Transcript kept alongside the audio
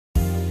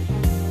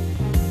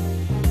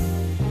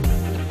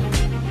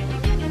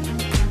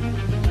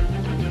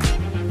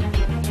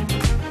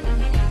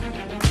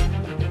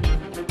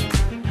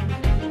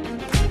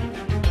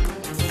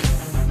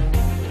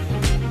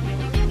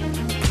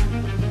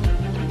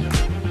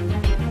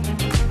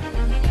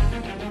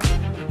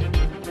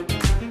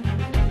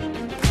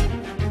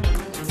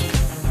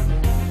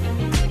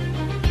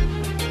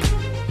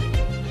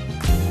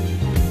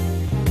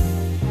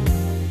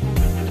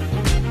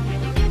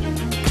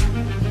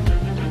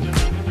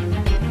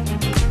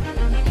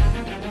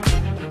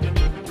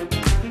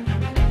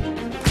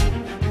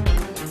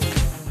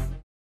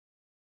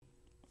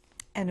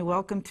and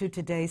welcome to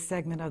today's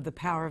segment of The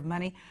Power of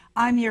Money.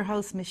 I'm your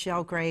host,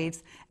 Michelle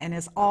Graves, and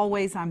as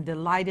always, I'm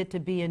delighted to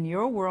be in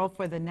your world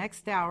for the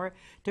next hour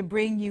to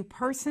bring you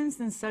persons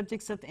and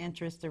subjects of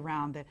interest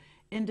around the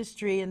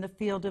industry in the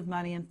field of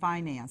money and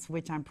finance,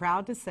 which I'm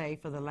proud to say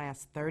for the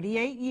last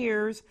 38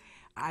 years,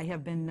 I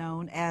have been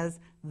known as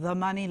the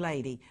Money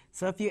Lady.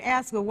 So if you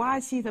ask, well, why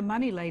is she the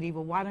Money Lady?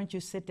 Well, why don't you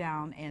sit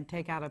down and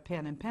take out a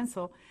pen and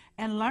pencil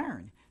and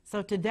learn?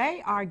 So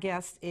today our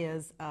guest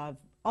is an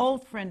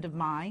old friend of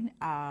mine,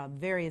 a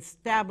very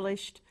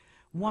established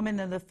woman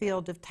in the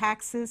field of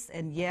taxes.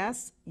 And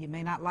yes, you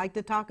may not like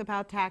to talk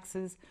about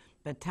taxes,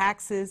 but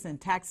taxes and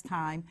tax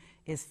time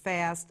is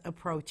fast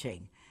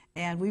approaching.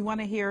 And we want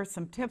to hear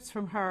some tips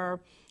from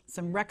her,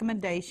 some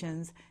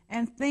recommendations,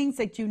 and things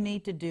that you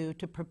need to do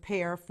to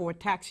prepare for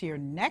tax year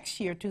next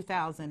year,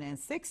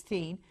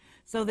 2016,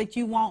 so that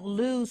you won't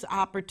lose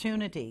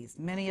opportunities.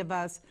 Many of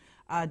us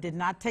did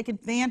not take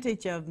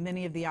advantage of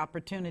many of the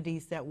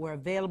opportunities that were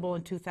available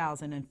in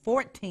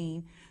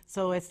 2014,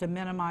 so as to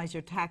minimize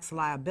your tax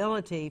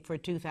liability for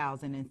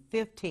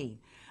 2015.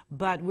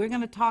 But we're going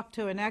to talk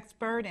to an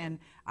expert, and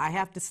I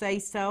have to say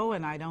so,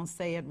 and I don't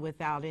say it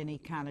without any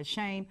kind of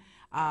shame.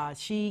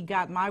 She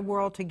got my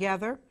world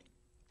together.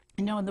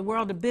 You know, in the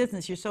world of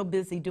business, you're so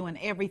busy doing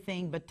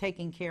everything but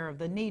taking care of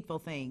the needful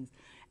things.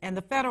 And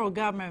the federal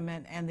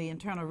government and the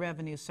Internal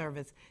Revenue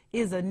Service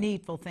is a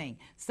needful thing.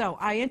 So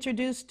I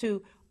introduced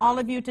to all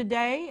of you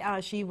today,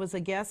 she was a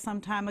guest some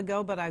time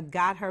ago, but I've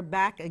got her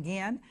back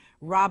again,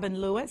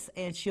 Robin Lewis,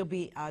 and she'll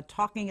be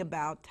talking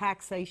about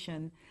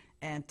taxation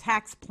and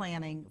tax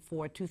planning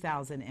for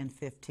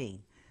 2015.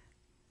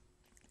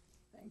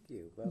 Thank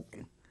you.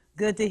 Welcome.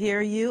 Good to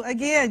hear you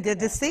again. Good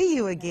to see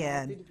you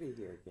again. Happy to be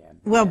here again.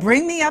 Well,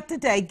 bring me up to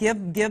date.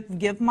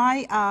 Give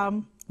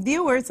my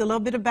viewers a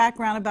little bit of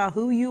background about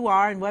who you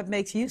are and what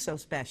makes you so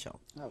special.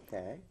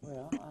 Okay.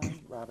 Well, I'm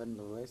Robin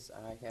Lewis.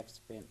 I have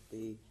spent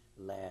the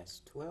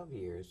last 12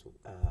 years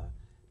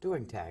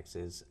doing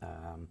taxes,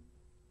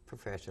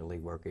 professionally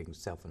working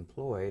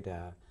self-employed.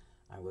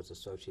 I was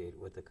associated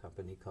with a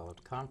company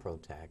called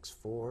ComproTax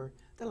for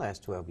the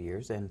last 12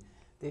 years, and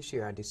this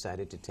year I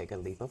decided to take a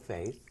leap of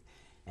faith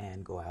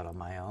and go out on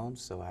my own,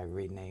 so I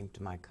renamed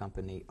my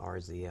company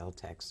RZL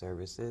Tax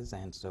Services,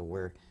 and so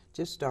we're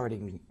just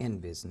starting in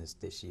business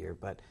this year,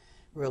 but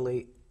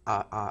really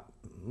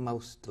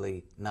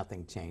mostly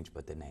nothing changed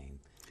but the name.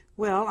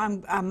 Well,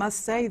 I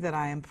must say that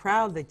I am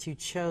proud that you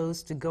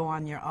chose to go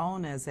on your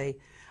own as a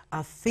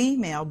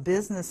female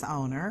business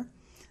owner.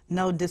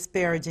 No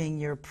disparaging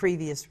your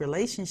previous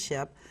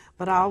relationship,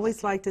 but I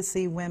always like to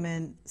see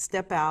women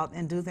step out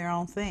and do their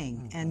own thing.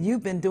 Mm-hmm. And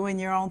you've been doing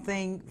your own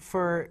thing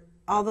for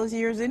all those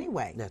years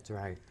anyway. That's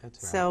right.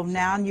 That's right. So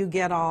now you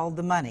get all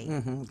the money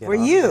for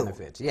you. The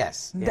benefits.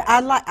 Yes. Yes.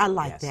 I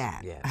like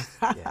that. Yes.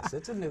 Yes.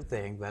 It's a new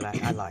thing, but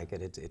I like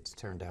it. It's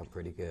turned out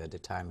pretty good. The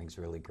timing's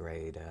really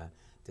great.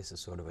 This is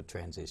sort of a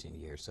transition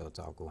year, so it's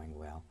all going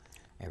well.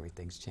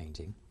 Everything's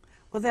changing.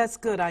 Well, that's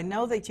good. I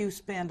know that you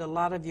spend a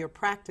lot of your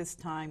practice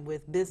time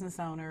with business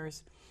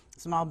owners,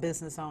 small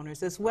business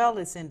owners, as well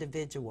as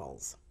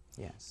individuals.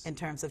 Yes. In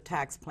terms of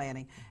tax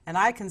planning. And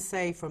I can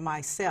say for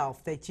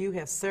myself that you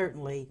have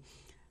certainly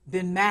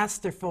been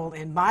masterful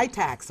in my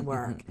tax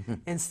work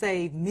and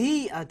saved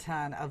me a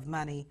ton of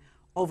money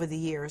over the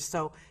years.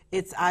 So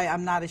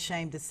I'm not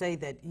ashamed to say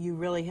that you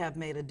really have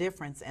made a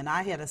difference. And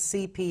I had a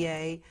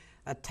CPA,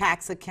 a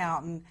tax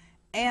accountant,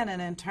 and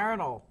an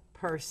internal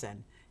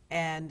person.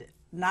 And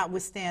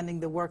notwithstanding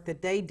the work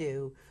that they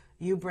do,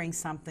 you bring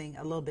something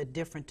a little bit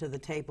different to the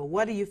table.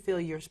 What do you feel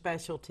your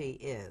specialty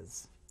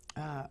is?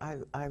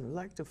 I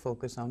like to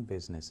focus on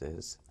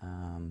businesses.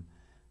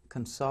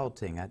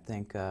 Consulting, I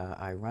think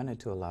I run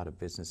into a lot of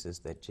businesses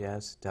that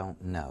just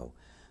don't know.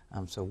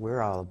 So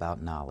we're all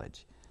about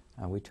knowledge.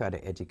 We try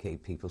to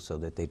educate people so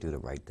that they do the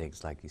right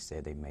things. Like you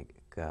said, they make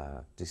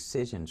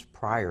decisions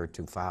prior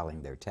to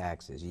filing their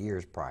taxes,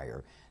 years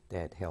prior,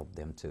 that help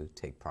them to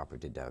take proper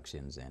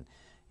deductions. And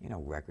you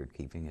know, record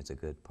keeping is a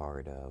good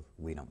part of.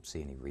 We don't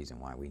see any reason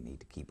why we need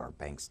to keep our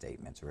bank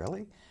statements,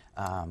 really.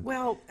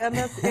 Well,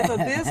 if a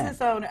business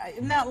owner,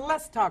 now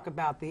let's talk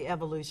about the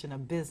evolution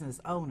of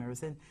business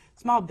owners and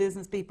small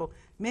business people.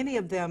 Many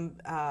of them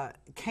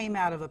came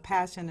out of a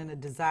passion and a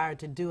desire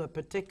to do a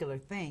particular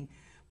thing,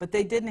 but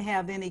they didn't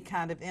have any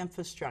kind of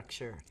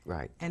infrastructure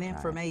and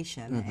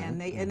information, and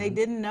they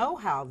didn't know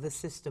how the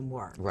system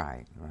worked.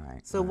 Right.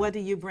 So what do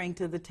you bring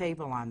to the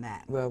table on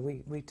that? Well,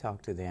 we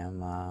talk to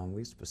them.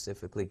 We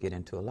specifically get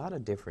into a lot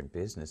of different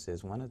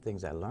businesses. One of the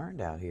things I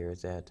learned out here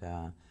is that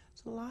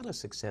there's a lot of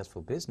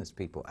successful business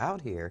people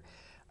out here.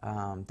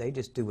 They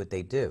just do what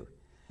they do.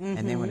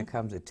 And then when it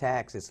comes to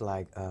tax, it's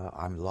like,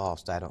 I'm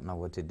lost, I don't know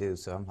what to do.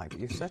 So I'm like,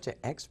 you're such an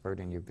expert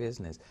in your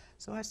business.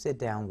 So I sit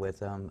down with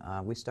them.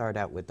 We start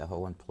out with the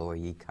whole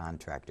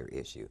employee-contractor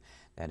issue.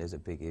 That is a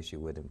big issue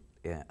with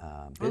businesses.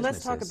 Well,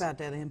 let's talk about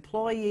that.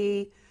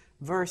 Employee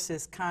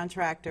versus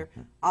contractor,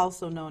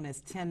 also known as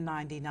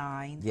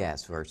 1099.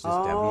 Yes, versus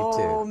Oh,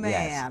 W-2.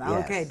 man.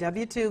 Yes, Okay, yes.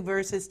 W-2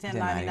 versus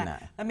 1099.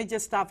 1099. Let me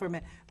just stop for a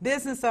minute.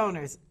 Business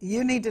owners,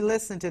 you need to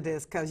listen to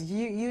this because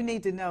you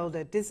need to know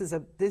that this is a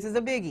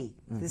biggie.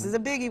 This is a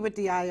biggie with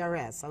the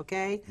IRS,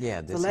 okay?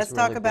 Yeah, this So is let's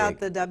talk really about big.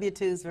 the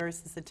W-2s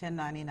versus the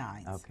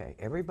 1099s. Okay,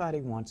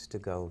 everybody wants to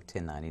go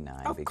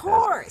 1099 Of because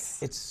course.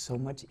 it's so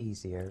much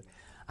easier.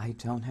 I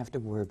don't have to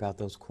worry about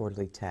those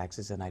quarterly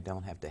taxes and I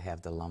don't have to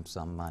have the lump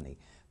sum money.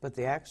 But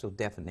the actual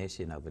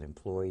definition of an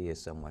employee is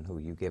someone who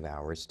you give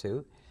hours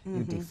to,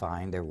 you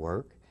define their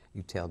work,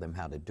 you tell them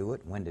how to do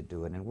it, when to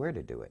do it, and where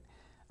to do it.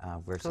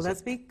 Versus So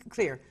let's be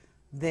clear.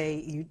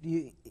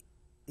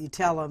 You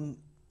tell them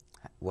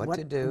what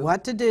to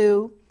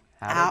do,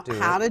 how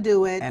how to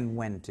do it, and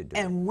when to do it.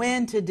 and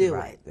when to do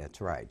Right, it.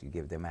 that's right. You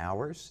give them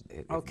hours.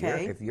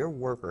 Okay. If your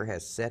worker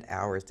has set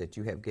hours that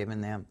you have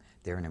given them,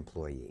 they're an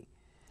employee.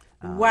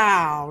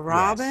 Wow,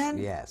 Robin.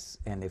 Yes.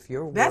 And if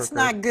your That's worker,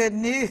 not good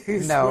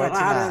news. No, for a it's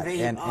lot not. of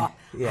the, And-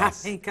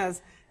 yes.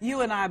 because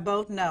you and I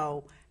both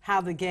know how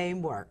the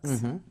game works.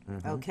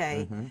 Mm-hmm,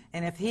 Okay,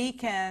 and if he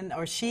can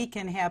or she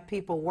can have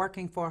people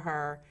working for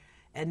her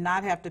and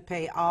not have to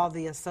pay all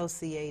the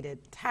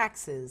associated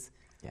taxes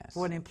Yes.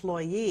 for an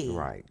employee.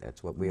 Right,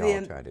 that's what we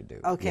then- all try to do.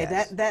 Okay,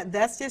 Yes.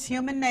 that's just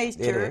human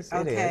nature.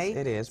 Okay,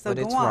 it is, so but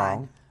go it's on.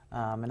 wrong.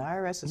 And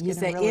IRS is You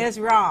getting say really... is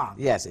wrong.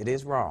 Yes, it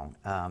is wrong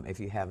if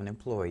you have an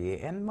employee.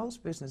 And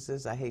most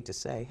businesses, I hate to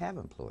say, have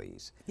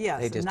employees.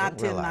 Yes, they just not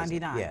don't realize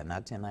it. 1099. Yeah,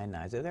 not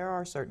 1099. So there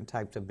are certain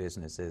types of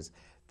businesses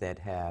that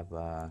have,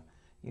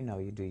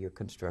 you do your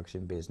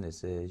construction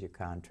businesses, your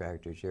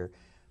contractors, your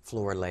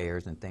floor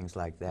layers and things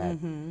like that.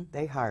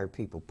 They hire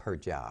people per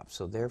job.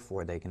 So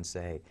therefore they can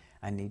say,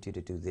 I need you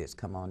to do this,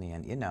 come on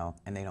in,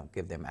 and they don't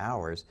give them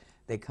hours.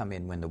 They come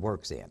in when the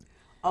work's in.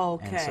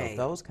 Okay. And so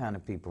those kind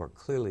of people are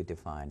clearly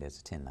defined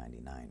as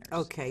 1099ers.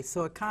 Okay,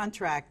 so a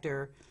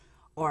contractor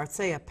or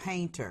say a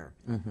painter,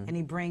 and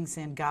he brings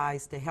in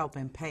guys to help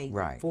him paint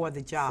Right. for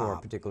the job. For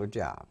a particular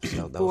job.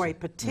 So those For are- a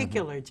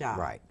particular job.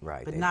 Right,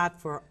 right. But They-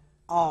 not for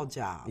all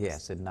jobs.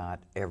 Yes, and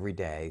not every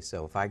day.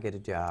 So if I get a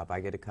job,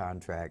 I get a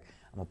contract,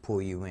 I'm going to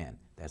pull you in.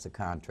 That's a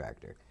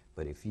contractor.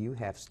 But if you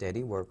have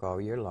steady work all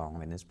year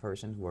long and this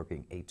person's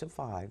working 8 to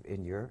 5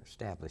 in your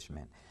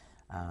establishment,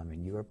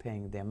 and you are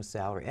paying them a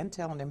salary and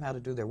telling them how to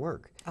do their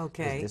work.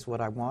 Okay. This is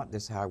what I want,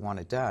 this is how I want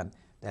it done.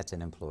 That's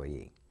an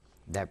employee.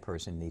 That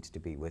person needs to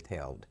be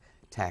withheld,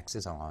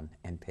 taxes on,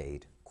 and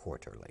paid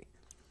quarterly.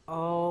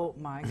 Oh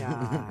my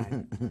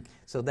God.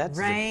 So that's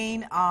the-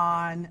 Rain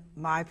on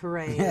my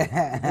parade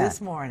this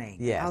morning.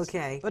 Yes.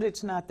 Okay. But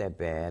it's not that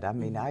bad. I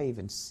mean, I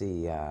even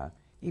see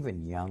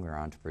even younger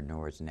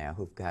entrepreneurs now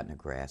who've gotten a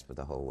grasp of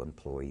the whole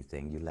employee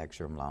thing. You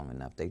lecture them long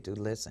enough, they do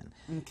listen.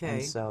 Okay.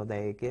 And so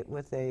they get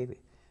with a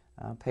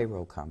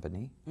payroll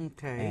company.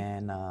 Okay.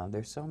 And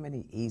there's so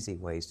many easy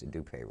ways to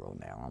do payroll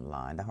now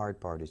online. The hard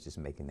part is just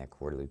making that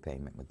quarterly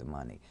payment with the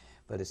money.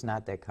 But it's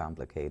not that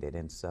complicated.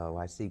 And so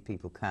I see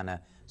people kind of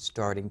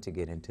starting to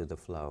get into the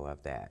flow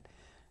of that.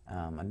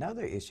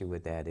 Another issue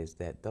with that is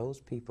that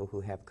those people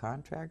who have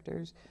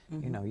contractors,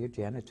 your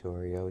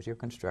janitorials, your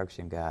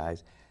construction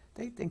guys,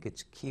 they think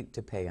it's cute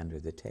to pay under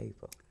the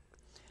table.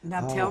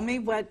 Now tell me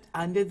what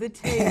under the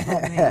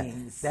table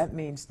means. That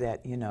means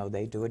that,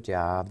 they do a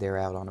job, they're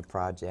out on a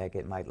project,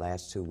 it might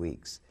last 2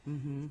 weeks.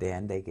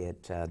 Then they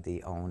get,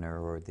 the owner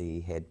or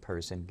the head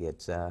person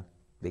gets a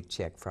big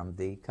check from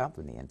the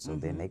company. And so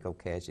then they go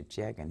cash a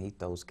check and he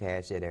throws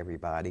cash at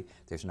everybody.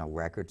 There's no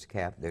records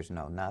kept, there's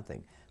no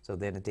nothing. So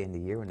then at the end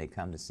of the year when they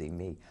come to see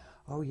me,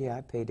 oh yeah,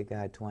 I paid the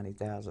guy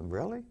 $20,000.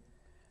 Really?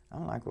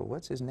 I'm like, well,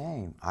 what's his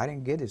name? I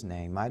didn't get his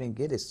name. I didn't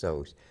get his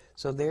social.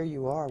 So there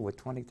you are with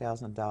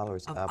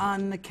 $20,000 Of of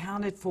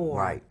unaccounted for.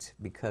 Right,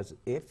 because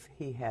if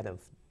he had have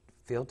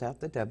filled out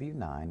the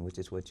W-9, which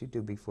is what you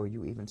do before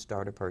you even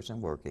start a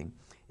person working,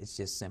 it's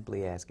just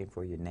simply asking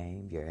for your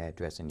name, your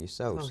address, and your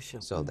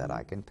social so that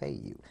I can pay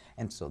you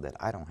and so that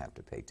I don't have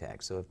to pay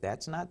tax. So if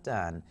that's not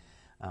done,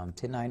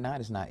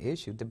 1099 is not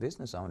issued, the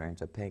business owner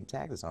ends up paying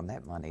taxes on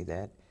that money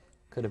that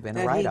could have been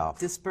a That write-off.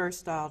 he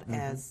dispersed out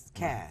as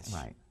cash.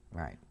 Right,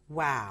 right.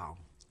 Wow.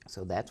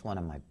 So that's one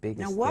of my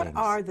biggest Now, what things.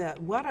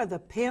 are the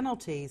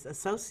penalties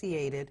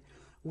associated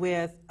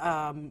with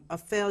a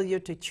failure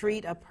to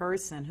treat a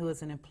person who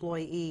is an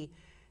employee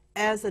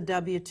as a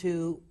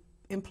W-2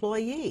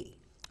 employee?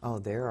 Oh,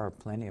 there are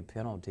plenty of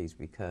penalties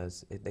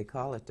because they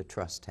call it the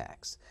trust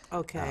tax.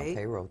 Okay.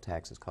 Payroll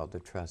tax is called the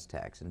trust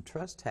tax, and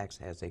trust tax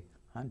has a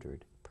 100%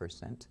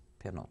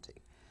 penalty.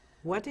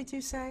 What did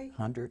you say?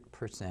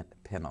 100%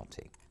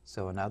 penalty.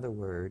 So in other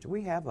words,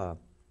 we have a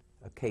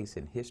case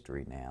in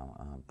history now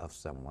of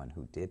someone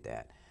who did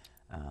that.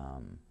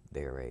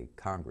 They're a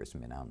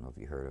congressman. I don't know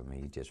if you heard of him.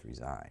 He just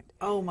resigned.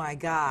 Oh my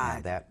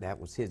God. Now, that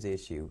was his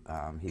issue.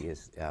 He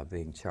is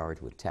being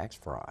charged with tax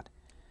fraud.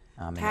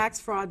 Tax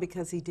fraud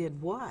because he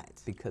did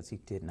what? Because he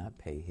did not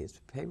pay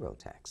his payroll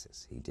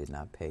taxes. He did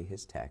not pay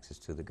his taxes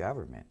to the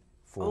government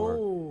for,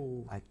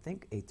 Oh. I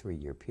think, a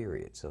 3-year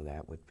period. So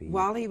that would be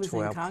While he was in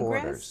 12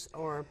 Congress quarters.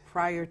 or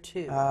prior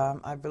to?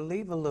 I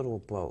believe a little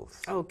of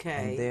both.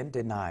 Okay. And then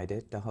denied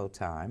it the whole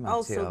time Oh,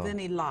 until. so then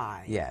he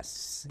lied.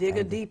 Yes. Dig a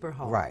and- deeper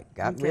hole. Right.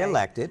 Got Okay.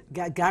 reelected.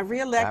 Got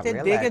reelected.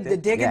 Got Dig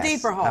reelected, a yes,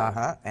 deeper hole.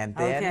 Uh-huh. And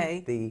then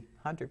Okay. the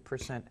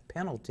 100%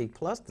 penalty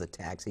plus the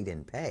tax he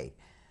didn't pay.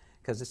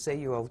 Because say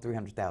you owe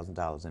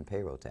 $300,000 in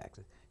payroll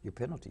taxes, your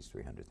penalty's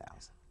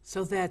 $300,000.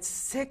 So that's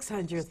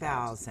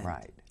 600,000.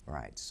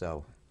 Right.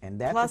 So, and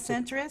that Plus partic-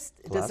 interest?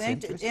 plus Does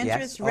interest,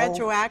 interest yes.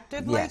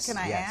 retroactively? Yes, Can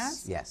I yes,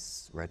 ask?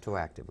 Yes,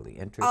 retroactively.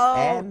 Interest Oh,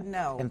 and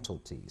no.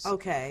 penalties.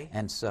 Okay.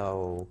 And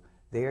so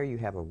there you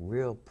have a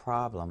real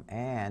problem,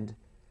 and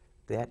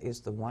that is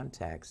the one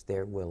tax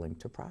they're willing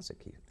to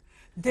prosecute.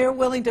 They're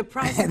willing to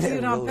prosecute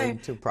They're on willing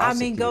pay. to I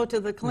mean, go prosecute. to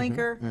the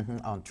clinker.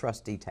 On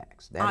trustee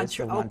tax. On That is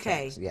the one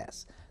okay. tax,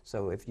 yes.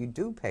 So if you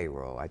do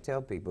payroll, I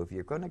tell people if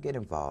you're going to get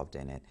involved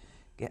in it,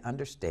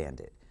 understand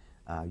it.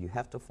 You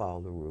have to follow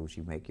the rules.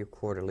 You make your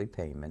quarterly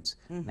payments.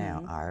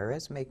 Now,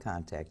 IRS may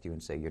contact you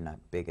and say you're not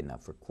big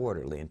enough for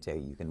quarterly and tell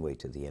you can wait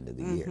till the end of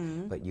the year.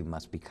 But you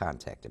must be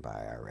contacted by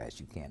IRS.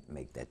 You can't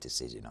make that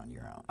decision on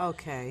your own.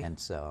 Okay. And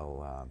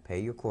so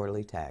pay your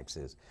quarterly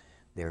taxes.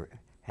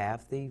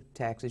 Half the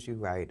taxes you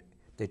write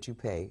that you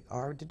pay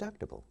are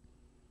deductible.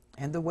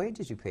 And the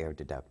wages you pay are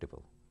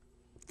deductible.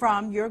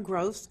 From your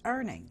gross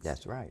earnings.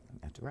 That's right,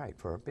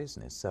 for a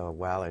business. So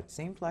while it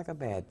seems like a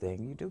bad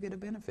thing, you do get a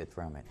benefit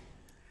from it.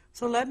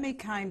 So let me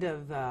kind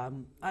of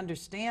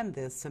understand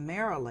this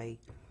summarily.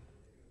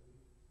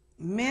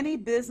 Many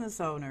business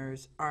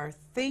owners are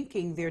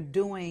thinking they're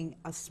doing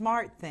a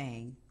smart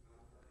thing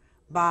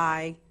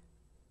by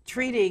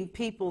treating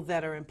people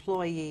that are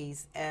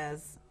employees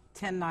as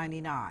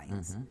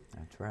 1099s.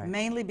 That's right.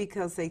 Mainly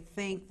because they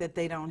think that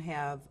they don't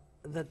have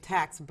the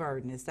tax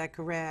burden. Is that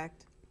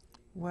correct?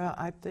 Well,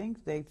 I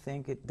think they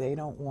they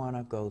don't want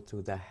to go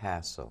through the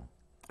hassle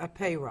A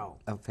payroll.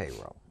 of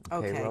payroll.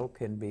 Okay. Payroll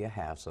can be a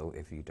hassle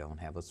if you don't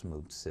have a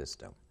smooth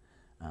system.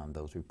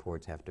 Those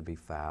reports have to be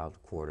filed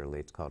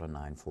quarterly. It's called a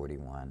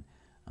 941.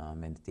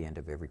 And at the end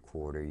of every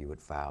quarter, you would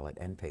file it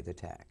and pay the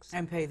tax.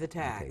 And pay the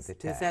tax. pay the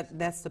tax.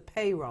 That's the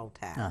payroll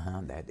tax.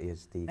 That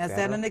is the Is that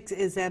federal.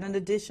 is that an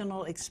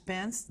additional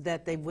expense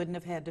that they wouldn't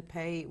have had to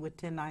pay with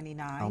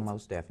 1099? Oh,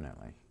 most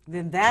definitely.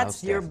 Then that's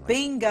Most your definitely.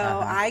 bingo.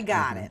 I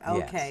got it.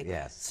 Yes, Okay.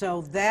 yes.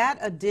 So that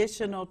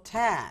additional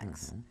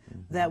tax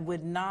that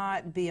would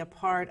not be a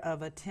part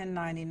of a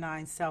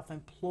 1099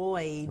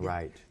 self-employed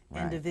Right,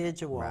 right,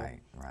 individual right.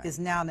 is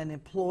now an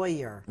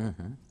employer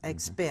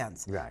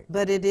expense. Right.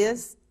 But it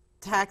is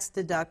tax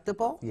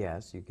deductible.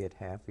 Yes, you get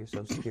half your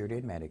Social Security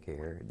and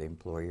Medicare. The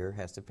employer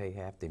has to pay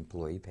half, the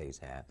employee pays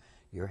half.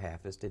 Your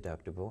half is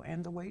deductible,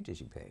 and the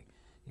wages you pay,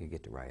 you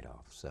get to write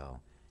off. So,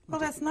 Well,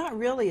 that's not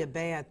really a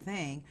bad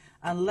thing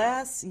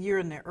unless you're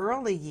in the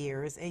early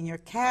years and your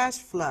cash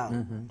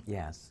flow.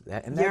 yes,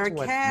 and Your that's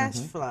what, cash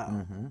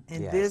flow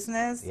in yes,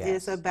 business yes.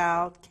 is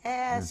about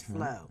cash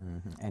flow.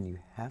 and you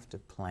have to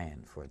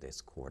plan for this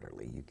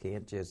quarterly. You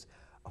can't just,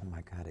 oh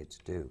my God, it's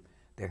due.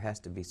 There has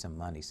to be some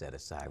money set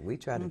aside. We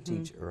try to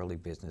teach early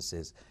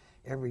businesses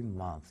every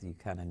month. You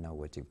kind of know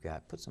what you've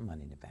got. Put some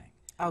money in the bank.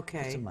 Put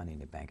Okay. some money in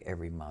the bank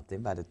every month.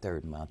 Then by the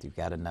third month, you've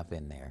got enough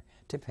in there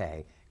to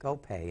pay. Go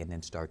pay and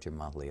then start your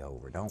monthly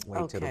over. Don't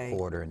wait till Okay. the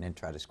quarter and then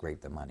try to scrape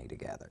the money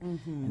together.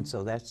 And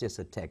so that's just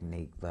a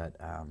technique, but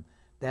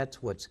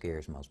that's what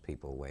scares most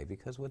people away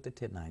because with the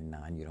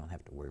 1099, you don't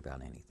have to worry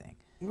about anything.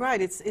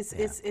 Right, it's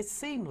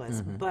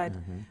seamless,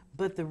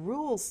 but the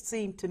rules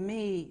seem to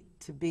me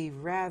to be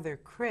rather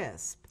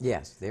crisp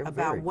Yes, they're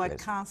about very what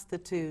crisp.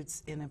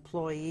 constitutes an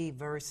employee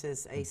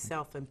versus a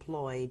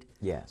self-employed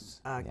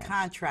Yes, yes.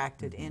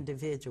 contracted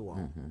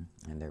individual.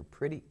 And they're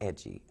pretty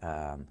edgy.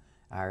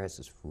 IRS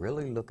is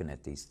really looking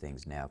at these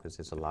things now because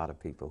there's a lot of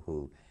people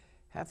who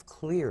have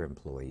clear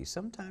employees.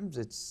 Sometimes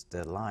it's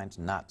the line's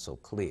not so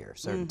clear,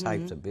 certain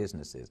types of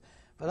businesses.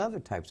 But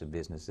other types of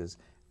businesses,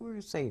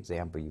 say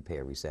example, you pay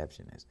a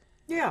receptionist.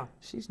 Yeah.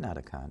 She's not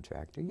a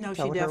contractor. You No,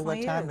 she told her what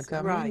definitely time is. to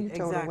come Right, in, you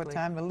told her what exactly.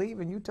 time to leave,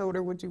 and you told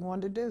her what you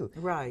wanted to do.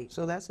 Right.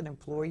 So that's an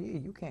employee.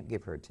 You can't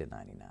give her a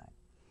 1099.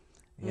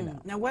 You know.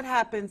 Now, what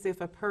happens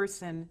if a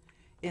person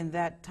in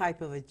that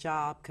type of a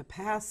job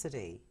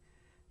capacity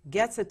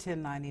gets a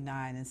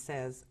 1099 and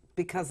says,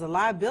 because the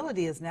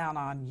liability is now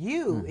on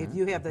you, if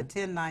you have the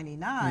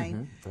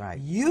 1099, right.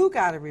 you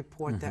got to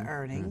report the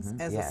earnings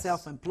as a Yes.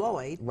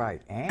 self-employed.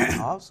 Right,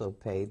 and also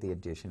pay the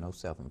additional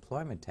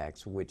self-employment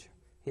tax, which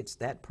hits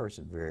that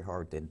person very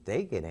hard. Then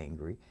they get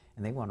angry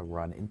and they want to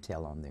run and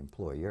tell on the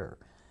employer.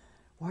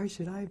 Why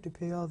should I have to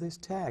pay all this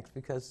tax?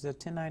 Because the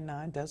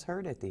 1099 does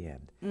hurt at the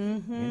end.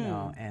 You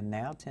know, and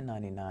now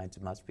 1099s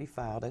must be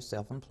filed as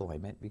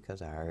self-employment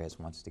because IRS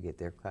wants to get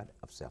their cut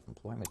of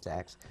self-employment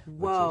tax,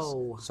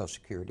 Whoa. which is Social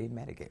Security and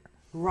Medicare.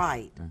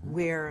 Right,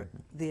 where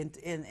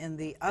in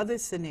the other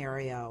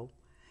scenario,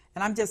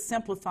 and I'm just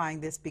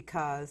simplifying this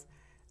because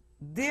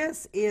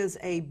this is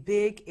a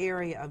big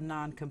area of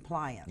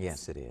non-compliance.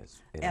 Yes, it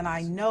is. It And I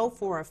is. know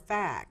for a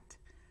fact,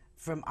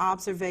 from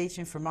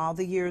observation from all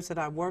the years that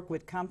I work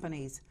with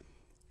companies,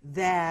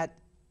 that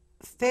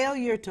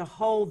failure to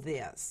hold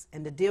this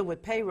and to deal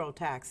with payroll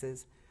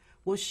taxes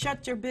will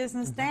shut your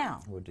business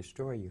down. Will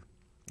destroy you.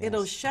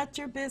 It'll Yes. shut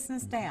your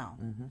business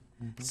down.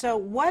 So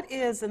what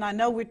is, and I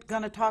know we're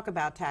going to talk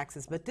about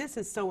taxes, but this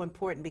is so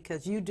important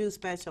because you do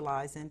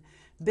specialize in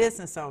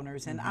business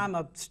owners, and I'm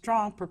a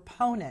strong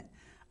proponent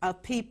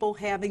of people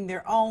having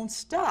their own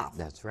stuff.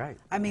 That's right.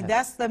 I mean,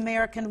 that's the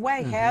American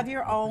way. Have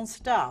your own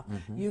stuff.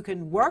 You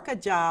can work a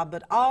job,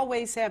 but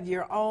always have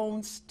your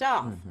own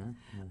stuff.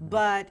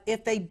 But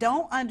if they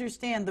don't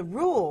understand the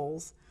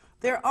rules,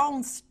 their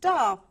own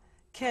stuff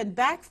can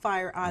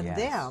backfire on Yes,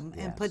 them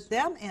and yes. put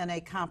them in a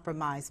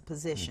compromised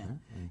position,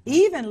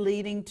 even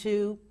leading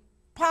to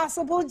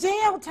possible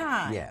jail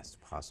time. Yes,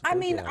 possible. I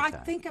mean, jail I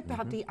time. think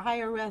about the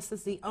IRS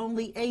as the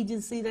only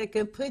agency that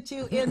can put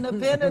you in the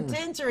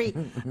penitentiary.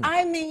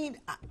 I mean,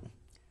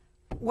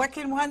 what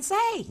can one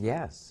say?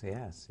 Yes,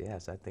 yes,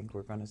 yes. I think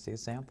we're going to see a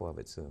sample of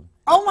it soon.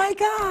 Oh my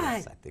God!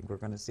 Yes, I think we're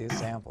going to see a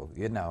sample.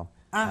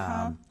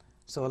 Uh-huh.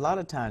 So a lot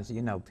of times,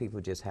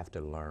 people just have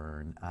to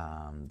learn.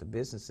 The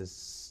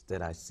businesses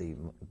that I see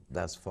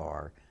thus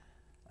far,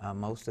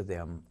 most of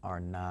them are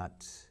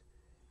not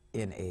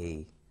in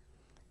a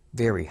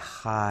very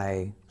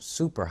high,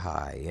 super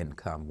high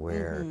income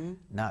where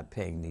not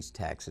paying these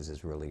taxes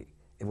is really,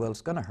 well, it's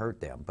going to hurt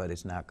them, but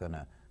it's not going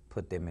to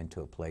put them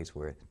into a place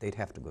where they'd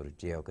have to go to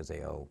jail because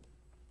they owe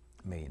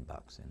 $1 million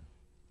in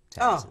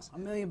taxes. Oh,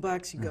 $1 million,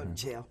 you go to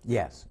jail.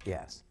 Yes,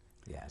 yes,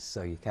 yes.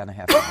 So you kind of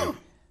have to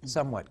be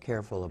somewhat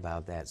careful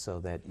about that so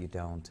that you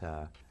don't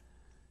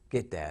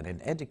get that. And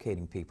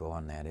educating people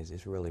on that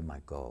is really my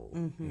goal.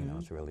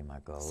 It's really my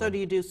goal. So do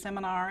you do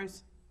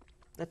seminars,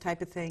 that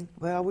type of thing?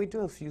 Well, we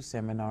do a few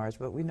seminars,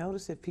 but we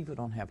notice that people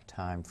don't have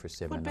time for What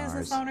seminars.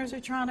 business owners are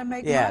trying to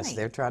make Yes, money.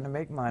 they're trying to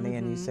make money,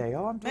 and you say,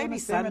 "Oh, I'm doing Maybe a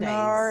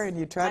seminar," Sundays. and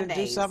you try to do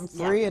Sundays, something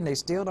yeah. free, and they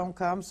still don't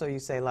come. So you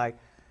say, like,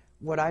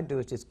 what I do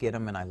is just get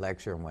them, and I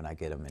lecture them when I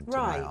get them into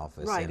my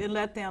office. Right, and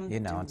let them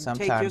and take your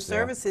sometimes they're-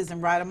 services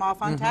and write them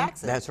off on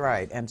taxes. That's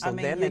right. And so I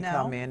mean, then you they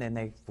come know. in and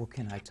they, well,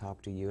 can I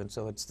talk to you? And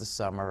so it's the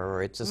summer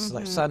or it's a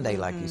Sunday,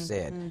 like you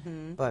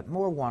said, but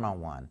more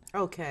one-on-one.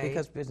 Okay.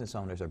 Because business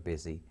owners are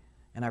busy.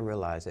 And I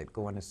realize that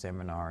going to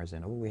seminars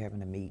and, oh, we're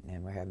having a meeting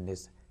and we're having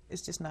this,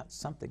 it's just not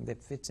something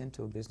that fits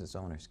into a business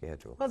owner's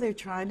schedule. Well, they're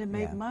trying to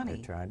make Yeah, money.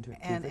 they're trying to keep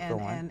and, it and,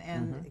 going.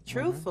 And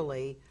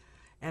truthfully,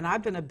 and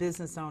I've been a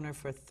business owner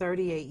for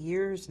 38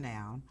 years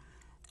now,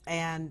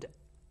 and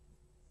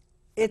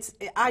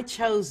I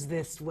chose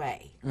this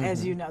way,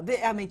 as you know.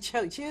 I mean,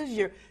 choose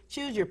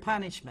your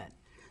punishment,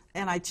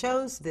 and I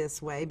chose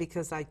this way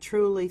because I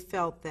truly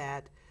felt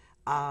that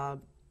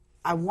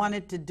I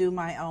wanted to do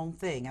my own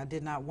thing. I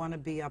did not want to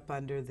be up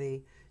under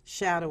the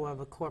shadow of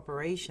a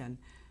corporation,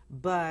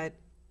 but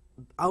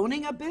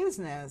owning a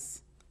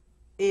business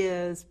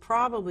is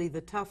probably the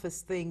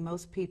toughest thing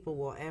most people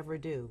will ever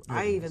do.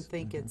 I even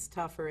think it's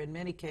tougher in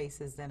many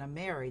cases than a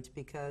marriage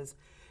because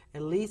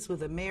at least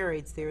with a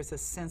marriage there's a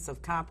sense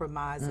of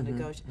compromise and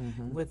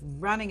negotiation. With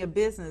running a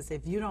business,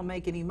 if you don't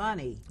make any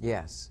money,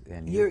 Yes.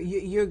 And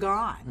you're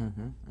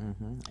gone.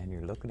 And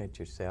you're looking at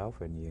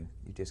yourself and you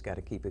just got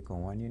to keep it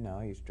going,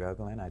 you're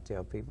struggling. I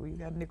tell people, you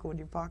got a nickel in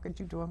your pocket,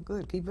 you're doing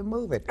good. Keep it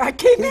moving. I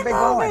keep it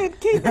going. moving.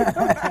 Keep it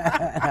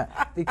moving.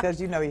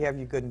 Because you have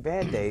your good and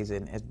bad days,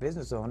 and as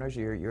business owners,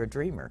 you're a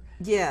dreamer.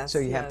 Yes. So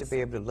you have to yes. be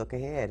able to look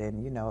ahead,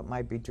 and it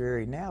might be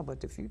dreary now, but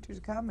the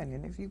future's coming,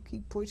 and if you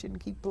keep pushing,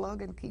 keep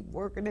plugging, keep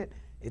working it,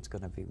 it's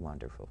going to be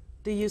wonderful.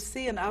 Do you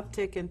see an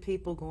uptick in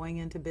people going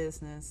into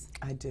business?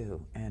 I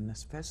do, and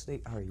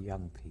especially our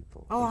young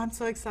people. Oh, I'm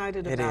so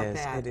excited about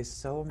that. It is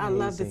so amazing. I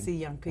love to see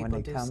young people when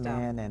they do come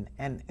stuff. in,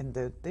 and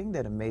the thing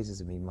that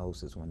amazes me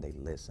most is when they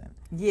listen.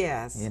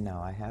 Yes.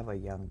 I have a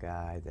young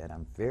guy that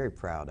I'm very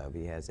proud of.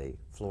 He has a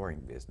flooring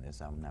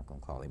business. I'm not going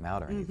to call him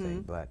out or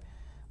anything, but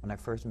when I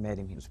first met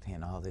him, he was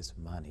paying all this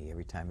money.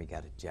 Every time he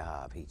got a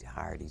job, he'd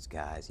hire these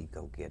guys, he'd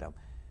go get them.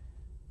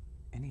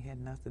 And he had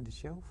nothing to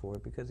show for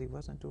it because he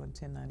wasn't doing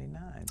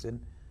 1099s. And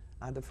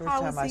the first How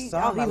time was I he?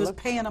 saw him, he I was looked,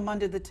 paying them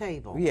under the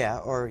table. yeah,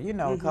 or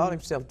called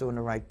himself doing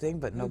the right thing,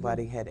 but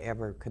nobody had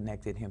ever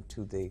connected him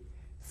to the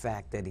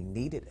fact that he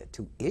needed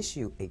to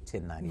issue a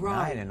 1099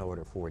 Right. in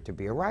order for it to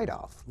be a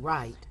write-off.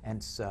 Right.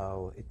 And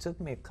so it took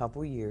me a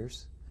couple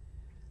years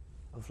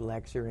of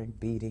lecturing,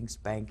 beating,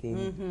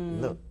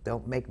 spanking. Look,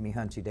 don't make me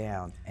hunt you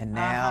down. And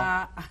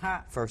now,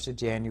 1st of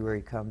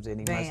January comes in,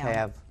 he must Bam.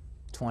 have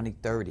 20,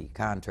 30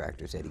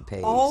 contractors that he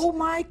pays. Oh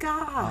my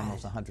God.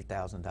 Almost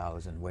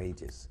 $100,000 in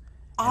wages.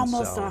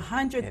 Almost And so-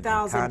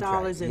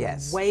 $100,000 in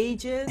yes.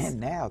 wages. And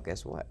now,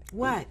 guess what?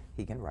 What?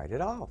 He can write it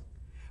off.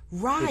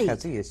 Right.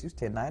 Because he issues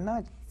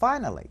 1099,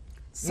 finally.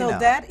 So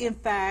that, in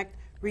fact,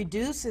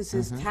 reduces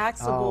his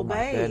taxable oh, my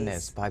base.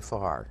 goodness, by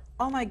far.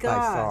 Oh my By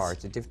gosh. far.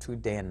 It's the difference between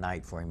day and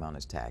night for him on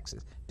his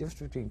taxes. Difference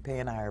between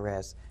paying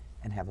IRS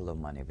and have a little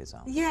money of his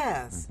own.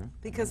 Yes,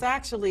 because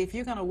actually, if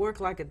you're going to work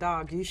like a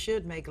dog, you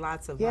should make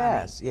lots of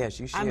Yes, money. yes,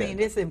 you should. I mean,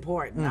 it's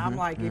important. I'm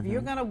like, if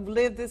you're going to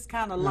live this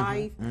kind of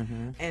life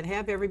and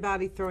have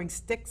everybody throwing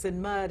sticks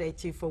and mud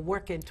at you for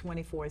working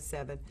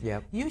 24/7,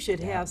 Yep. you should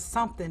have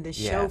something to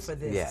show Yes, for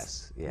this.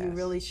 yes, You yes.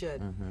 really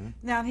should.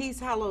 Now,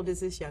 how old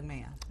is this young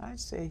man? I'd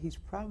say he's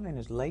probably in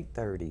his late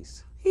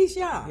 30s. He's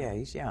young. Yeah,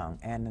 he's young.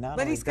 And not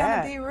But only he's going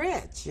that, to be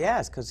rich.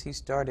 yes, because he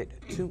started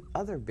 2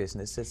 other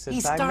businesses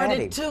since He I met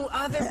him. started 2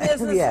 other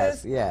businesses?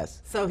 Yes,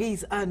 yes. So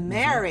he's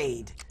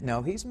unmarried.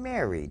 No, he's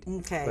married.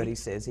 Okay. But he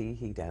says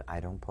I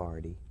don't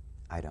party.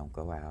 I don't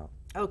go out.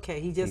 Okay,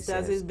 he He just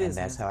does his says, business.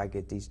 And that's how I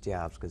get these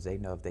jobs, because they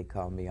know if they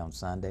call me on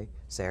Sunday,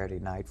 Saturday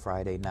night,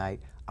 Friday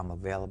night, I'm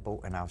available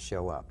and I'll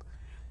show up.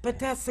 But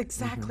that's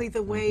exactly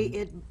the way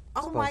it.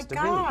 Oh my Supposed to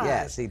God! be.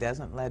 Yes, he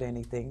doesn't let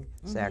anything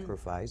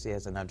sacrifice. He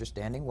has an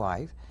understanding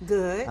wife.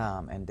 Good.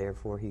 And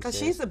therefore he Because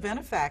says. she's a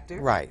benefactor.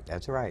 Right,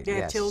 that's right. Do you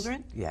have yes.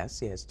 children?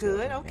 Yes, yes. Good.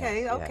 Children.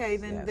 Okay. Yes, Okay.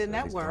 yes, Then yes. then So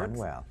that he's doing works.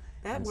 well.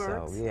 That And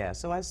works. So, yeah,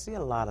 so I see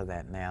a lot of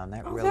that now, and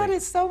that Oh, really. that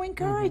is so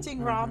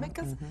encouraging, Robin.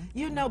 Because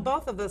you know,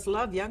 both of us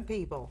love young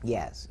people.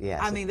 Yes,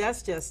 yes. I mean,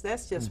 that's just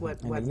what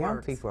and what the young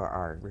works. people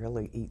are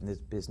really eating this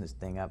business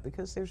thing up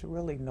because there's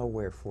really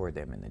nowhere for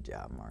them in the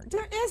job market.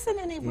 There isn't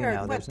anywhere.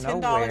 What, there's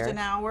 $10 nowhere. an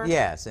hour?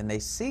 Yes, and they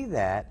see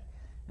that,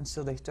 and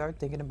so they start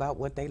thinking about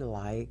what they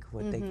like,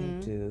 what they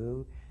can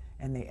do,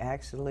 and they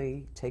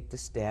actually take the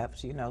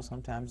steps. You know,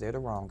 sometimes they're the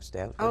wrong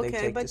steps, but they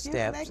Okay, take but the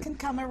steps. they can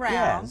come around.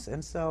 Yes,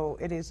 and so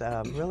it is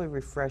really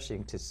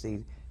refreshing to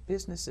see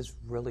business is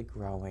really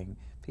growing.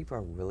 People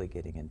are really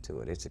getting into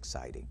it. It's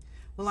exciting.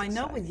 Well, I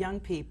know with young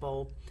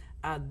people,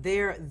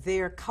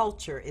 their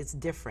culture is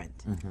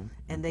different,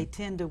 and they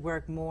tend to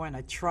work more in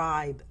a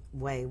tribe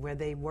way, where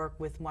they work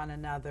with one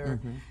another,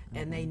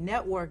 and they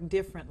network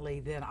differently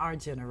than our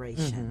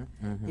generation.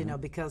 You know,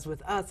 because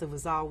with us it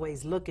was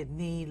always look at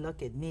me,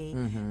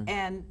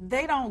 and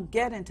they don't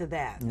get into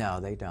that. No,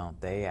 they don't.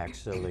 They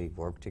actually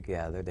work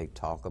together. They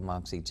talk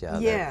amongst each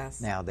other.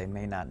 Yes. Now, they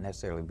may not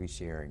necessarily be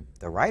sharing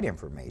the right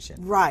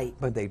information. Right.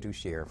 But they do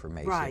share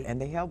information. Right. And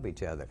they help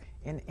each other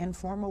in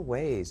informal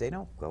ways. They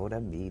don't go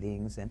to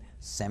meetings and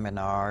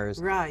seminars.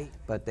 Right.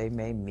 But they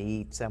may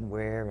meet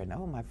somewhere and,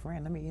 oh, my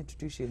friend, let me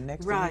introduce you.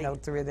 Next thing Right. you know,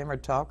 3 of them are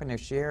talking, they're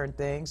sharing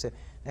things. And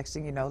next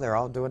thing you know, they're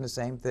all doing the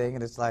same thing.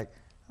 And it's like,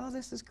 oh,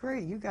 this is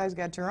great. You guys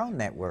got your own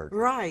network.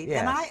 Right. Yes.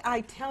 And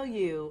I tell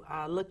you,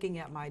 looking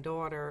at my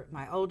daughter,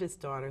 my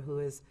oldest daughter, who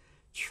is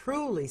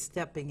truly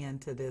stepping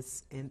into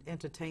this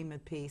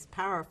entertainment piece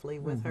powerfully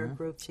with her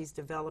group she's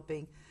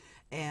developing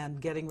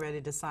and getting ready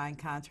to sign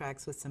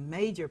contracts with some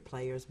major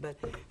players, but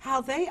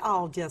how they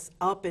all just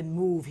up and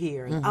move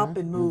here and up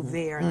and move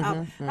there and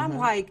up. I'm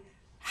like,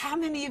 how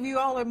many of you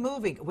all are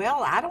moving?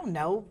 Well, I don't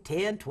know,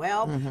 10,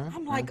 12.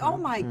 I'm like, oh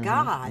my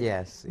God.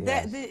 Yes,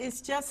 It's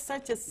just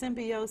such a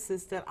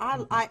symbiosis that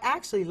I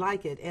actually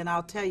like it. And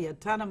I'll tell you, a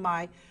ton of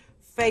my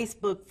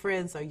Facebook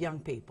friends are young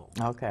people.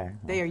 Okay.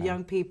 They are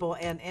young people,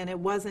 and it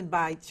wasn't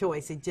by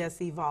choice. It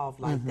just evolved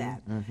like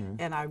that.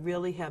 And I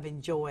really have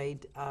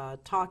enjoyed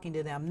talking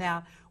to them.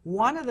 Now,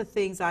 one of the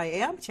things I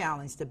am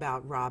challenged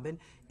about, Robin,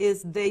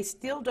 is they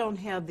still don't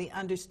have the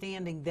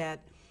understanding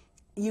that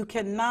you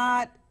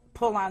cannot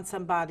pull on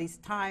somebody's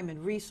time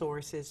and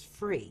resources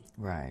free.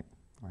 Right,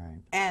 right.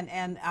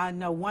 And I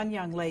know one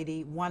young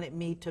lady wanted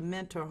me to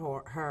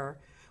mentor her,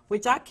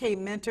 which I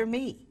can't mentor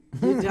me.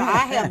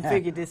 I haven't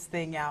figured this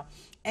thing out.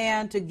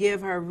 And to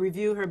give her,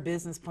 review her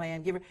business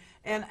plan, give her,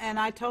 and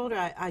I told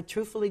her I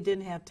truthfully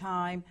didn't have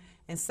time.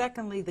 And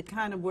secondly, the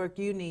kind of work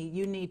you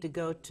need to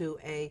go to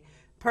a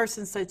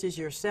person such as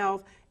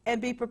yourself and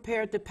be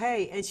prepared to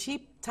pay. And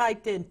she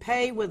typed in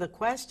pay with a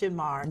question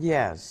mark.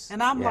 Yes.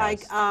 And I'm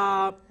yes.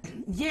 like,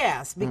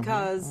 yes,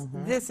 because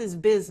this is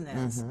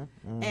business.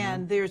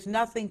 And there's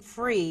nothing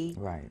free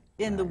Right,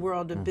 in the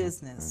world of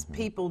business.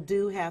 People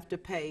do have to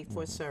pay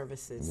for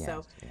services. Yes,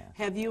 So yes.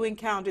 have you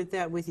encountered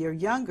that with your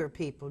younger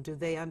people? Do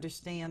they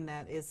understand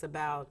that it's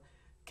about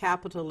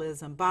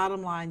capitalism?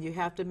 Bottom line, you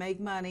have to make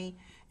money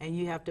and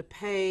you have to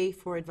pay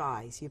for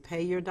advice. You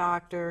pay your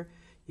doctor,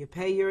 you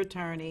pay your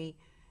attorney,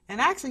 and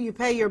actually you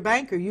pay your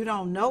banker. You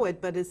don't know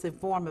it, but it's a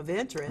form of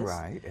interest.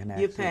 Right, and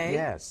you actually, pay.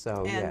 yes,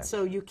 so, and yes.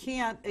 so you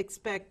can't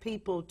expect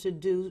people to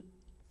do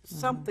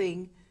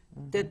something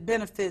that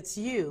benefits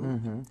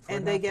you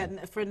and they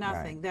get for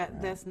nothing.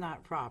 Right, That's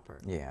not proper.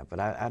 Yeah, but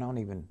I don't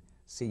even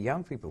see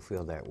young people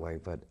feel that way,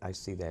 but I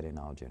see that in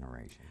all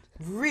generations.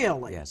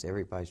 Really? Yes,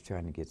 everybody's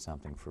trying to get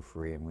something for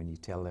free, and when you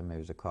tell them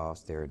there's a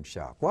cost, they're in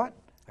shock. What?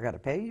 I got to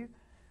pay you?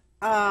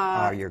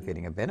 Or you're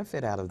getting a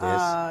benefit out of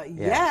this.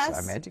 Yes.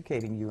 I'm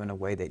educating you in a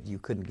way that you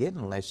couldn't get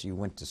unless you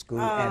went to school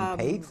and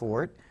paid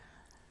for it.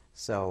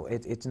 So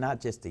it's not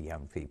just the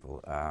young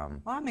people. Well,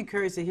 I'm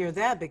encouraged to hear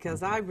that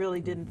because I really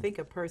didn't think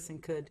a person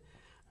could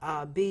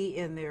be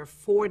in their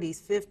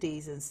 40s,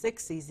 50s, and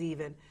 60s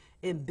even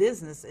in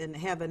business and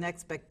have an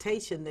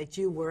expectation that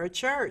you were a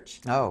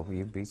church. Oh,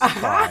 you'd be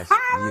surprised.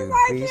 You'd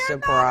Like, be you're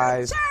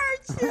surprised. not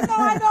a church. You know,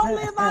 I don't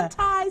live on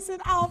tithes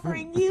and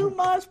offering. You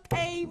must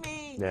pay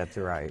me. That's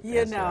right. You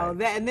that's know, right.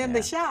 that, and then Yeah.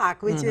 the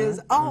shock, which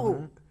is,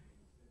 oh,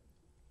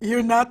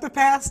 you're not the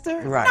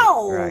pastor? Right,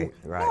 No, right,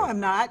 right. no, I'm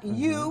not.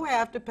 You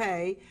have to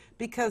pay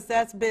because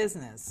that's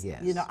business.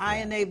 Yes, You know, I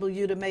yes. enable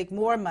you to make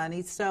more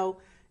money, so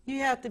you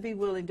have to be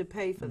willing to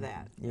pay for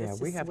that. Yeah,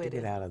 That's we just have the way to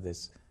it get is. out of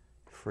this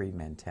free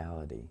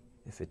mentality.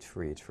 If it's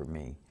free, it's for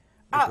me.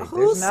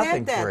 Who There's nothing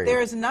said that? free.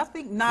 There is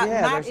nothing, not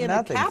there's in a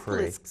nothing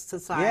capitalist free.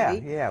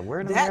 society. Yeah, we're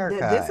in That-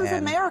 America. This is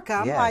and America.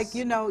 I'm yes. like,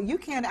 you know,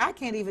 I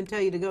can't even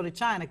tell you to go to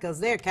China because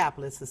they're a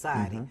capitalist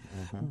society.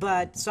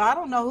 But, so I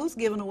don't know who's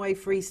giving away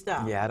free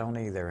stuff. Yeah, I don't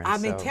either. And I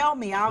mean, so- tell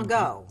me, I'll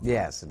go.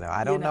 Yes, no, I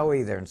You don't know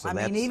either. And so I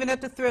that's, mean, even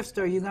at the thrift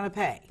store, you're going to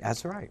pay.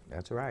 that's right.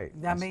 That's right.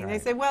 I that's mean, right. they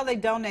say, well, they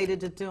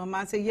donated it to them.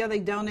 I say, yeah, they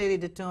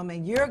donated it to them,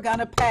 and you're going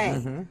to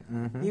pay.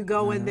 You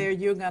go in there,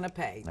 you're going to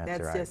pay.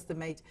 That's right. just the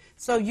major.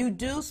 So you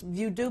do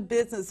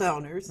business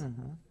owners,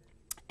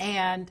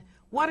 and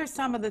what are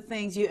some of the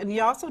things and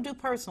you also do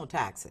personal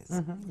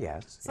taxes.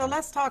 Yes. So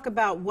let's talk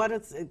about what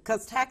it's,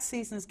 because tax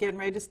season is getting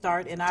ready to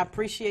start, and I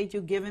appreciate you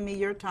giving me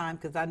your time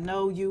because I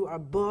know you are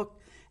booked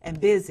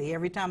and busy.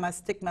 Every time I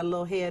stick my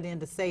little head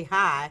in to say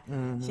hi,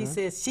 she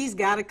says she's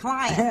got a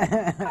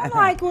client. I'm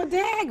like, well,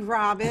 dag,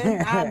 Robin,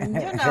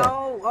 you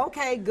know,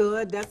 okay,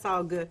 good, that's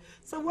all good.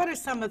 So what are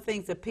some of the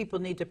things that people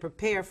need to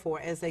prepare for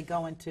as they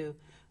go into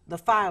the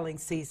filing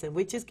season,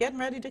 which is getting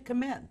ready to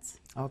commence?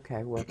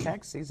 Okay, well,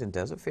 tax season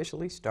does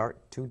officially start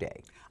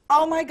today.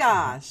 Oh my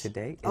gosh.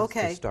 Today is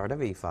okay. the start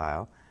of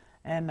e-file,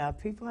 and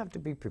people have to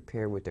be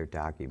prepared with their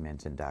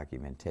documents and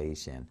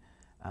documentation.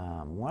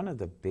 One of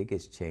the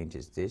biggest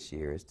changes this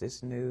year is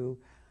this new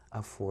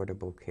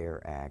Affordable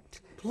Care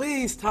Act.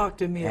 Please talk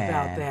to me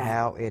about And that.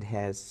 how it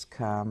has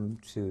come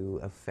to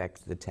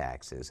affect the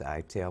taxes.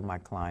 I tell my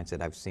clients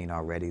that I've seen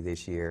already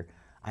this year,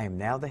 I am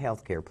now the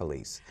healthcare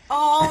police.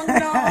 Oh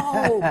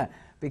no.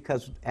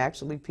 Because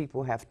actually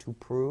people have to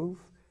prove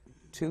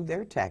to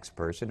their tax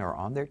person or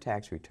on their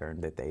tax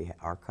return that they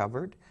are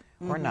covered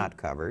or not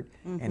covered.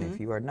 And if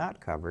you are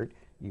not covered,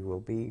 you will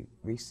be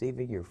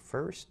receiving your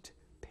first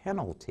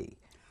penalty.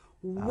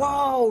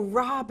 Whoa,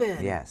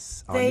 Robin.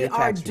 Yes. on They your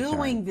are tax return.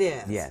 doing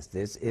this. Yes,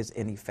 this is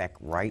in effect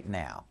right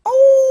now.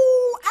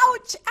 Oh,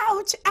 ouch,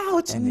 ouch,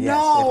 ouch. And yes,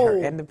 no.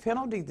 and the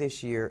penalty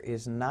this year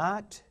is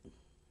not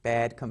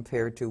bad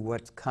compared to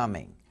what's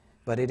coming,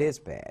 but it is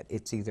bad.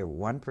 It's either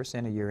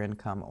 1% of your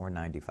income or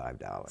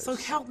 $95. So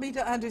help me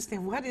to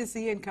understand, what is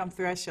the income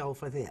threshold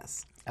for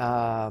this?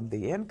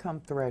 The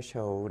income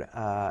threshold,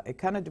 it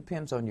kind of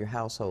depends on your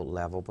household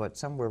level, but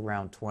somewhere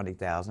around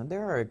 20,000.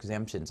 There are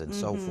exemptions and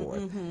so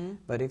forth.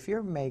 But if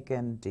you're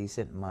making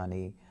decent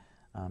money,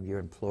 your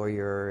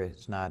employer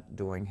is not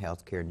doing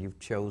health care, and you've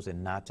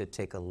chosen not to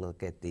take a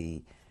look at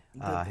the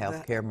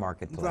health care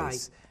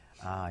marketplace,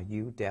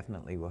 you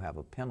definitely will have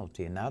a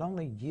penalty. And not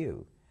only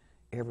you,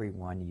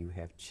 everyone you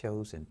have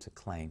chosen to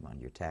claim on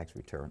your tax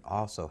return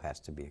also has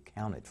to be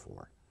accounted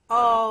for.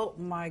 Oh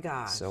my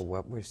gosh. So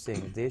what we're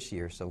seeing this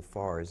year so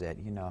far is that,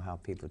 you know how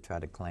people try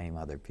to claim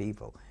other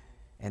people.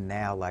 And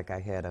now, like I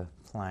had a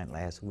client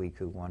last week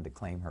who wanted to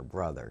claim her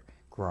brother,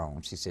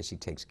 grown. She said she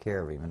takes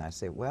care of him. And I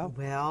said,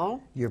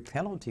 well, your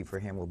penalty for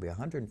him will be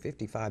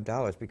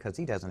 $155 because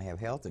he doesn't have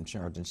health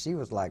insurance. And she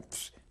was like,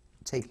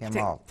 take him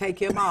off. Take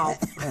him off.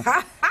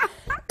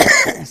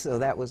 So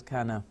that was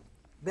kind of...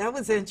 That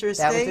was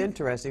interesting. That was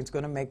interesting. It's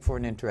going to make for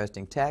an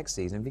interesting tax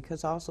season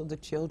because also the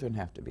children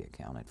have to be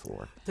accounted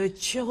for. The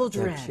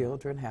children. The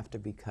children have to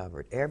be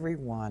covered.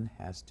 Everyone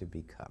has to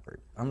be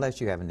covered,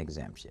 unless you have an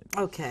exemption.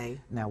 Okay.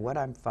 Now, what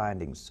I'm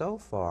finding so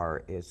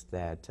far is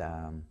that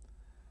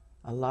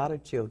a lot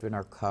of children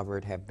are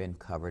covered, have been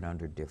covered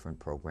under different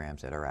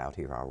programs that are out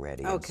here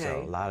already. Okay.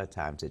 And so a lot of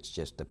times it's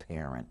just the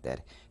parent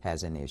that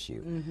has an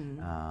issue.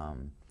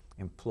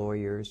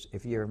 Employers,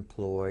 if you're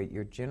employed,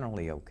 you're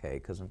generally okay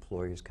because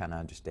employers kind of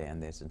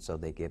understand this and so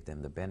they give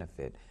them the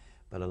benefit.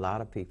 But a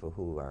lot of people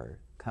who are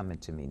coming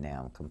to me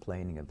now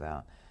complaining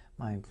about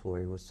my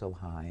employer was so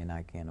high and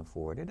I can't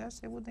afford it, I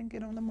said, well, then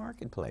get on the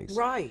marketplace.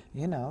 Right.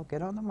 You know,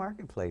 get on the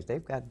marketplace.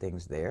 They've got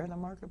things there. The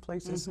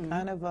marketplace is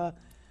kind of a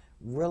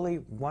really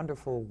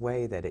wonderful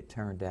way that it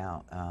turned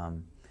out.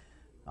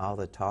 All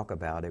the talk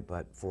about it,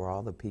 but for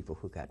all the people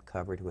who got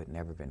covered who had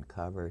never been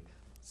covered,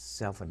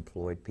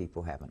 self-employed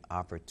people have an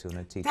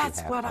opportunity That's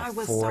to have what I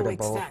was so affordable,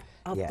 excited.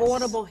 yes,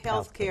 Affordable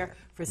health care healthcare.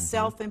 for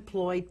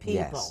self-employed people.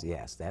 Yes,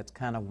 yes, that's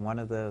kind of one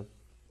of the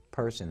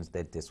persons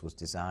that this was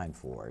designed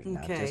for.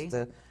 Not Okay. just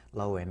the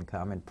low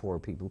income and poor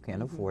people who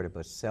can't afford it,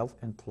 but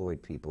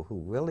self-employed people who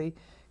really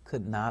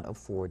could not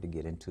afford to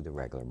get into the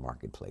regular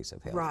marketplace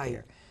of health Right.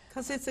 care.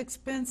 Because it's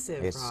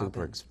expensive, It's Robin.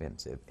 super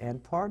expensive.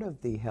 And part of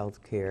the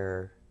health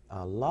care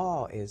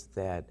law is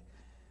that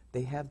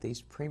they have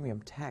these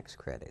premium tax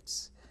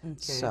credits. Okay.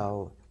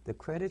 So the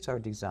credits are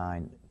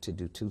designed to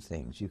do two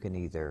things. You can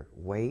either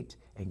wait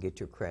and get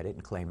your credit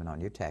and claim it on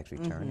your tax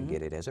return and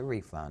get it as a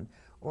refund,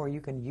 or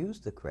you can use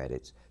the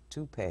credits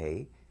to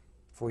pay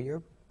for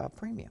your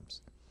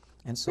premiums.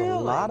 And so a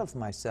lot Really? of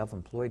my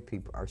self-employed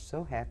people are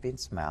so happy and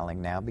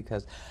smiling now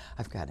because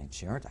I've got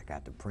insurance, I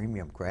got the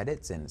premium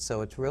credits, and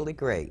so it's really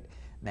great.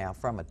 Now,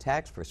 from a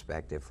tax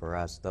perspective, for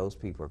us, those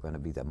people are going to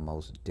be the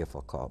most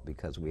difficult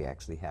because we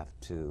actually have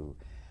to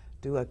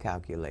do a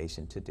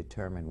calculation to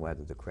determine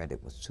whether the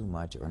credit was too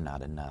much or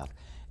not enough.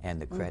 And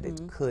the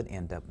credit could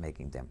end up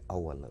making them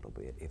owe a little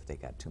bit if they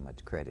got too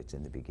much credits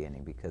in the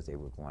beginning because they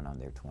were going on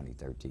their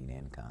 2013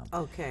 income.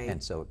 Okay.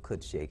 And so it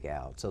could shake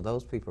out. So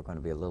those people are going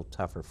to be a little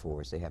tougher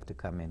for us. They have to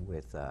come in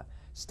with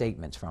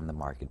statements from the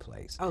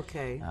marketplace.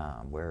 Okay.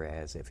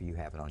 Whereas if you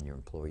have it on your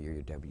employer,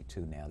 your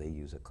W-2 now, they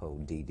use a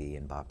code DD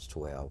and BOPS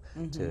 12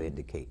 to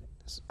indicate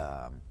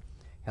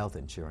health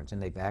insurance,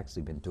 and they've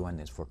actually been doing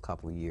this for a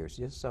couple of years,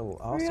 just so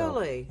also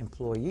Really?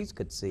 employees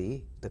could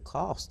see the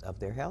cost of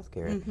their health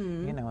care.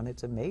 You know, and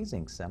it's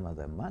amazing some of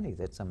the money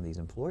that some of these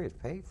employers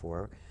pay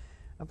for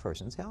a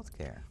person's health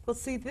care. Well,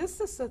 see, this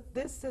is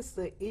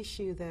the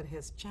issue that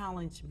has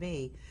challenged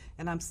me,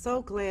 and I'm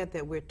so glad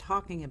that we're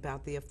talking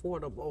about the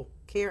Affordable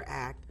Care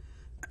Act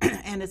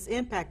and its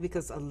impact,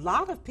 because a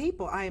lot of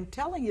people, I am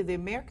telling you, the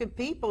American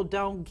people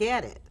don't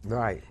get it.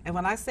 Right. And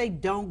when I say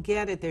don't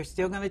get it, they're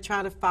still going to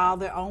try to file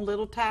their own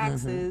little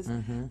taxes.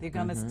 They're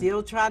going to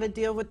still try to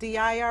deal with the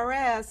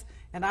IRS.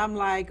 And I'm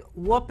like,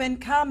 whooping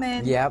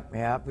coming.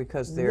 Yep,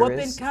 because there Whooping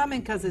is... coming,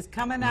 because it's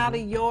coming out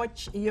of your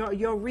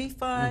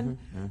refund,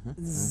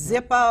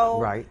 Zippo.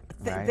 Right.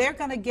 They're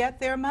going to get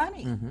their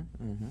money.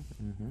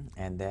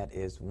 And that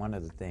is one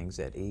of the things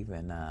that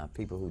even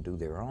people who do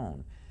their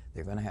own,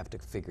 they're going to have to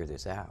figure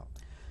this out.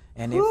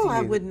 And Ooh,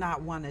 I would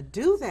not want to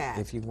do that.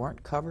 if you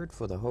weren't covered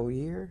for the whole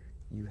year,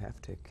 you have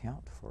to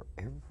account for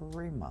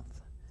every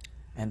month.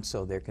 And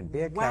so there can be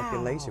a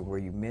calculation Wow. where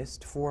you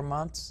missed 4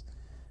 months.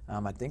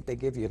 I think they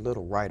give you a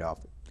little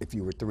write-off if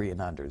you were 3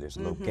 and under. There's a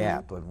little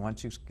gap. But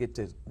once you get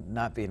to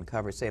not being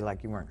covered, say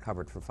like you weren't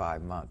covered for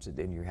 5 months,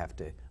 then you have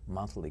to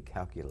monthly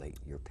calculate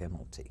your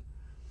penalty.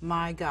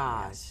 My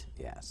gosh.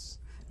 Yes.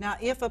 Now,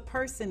 if a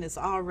person is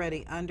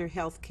already under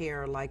health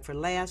care, like for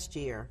last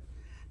year,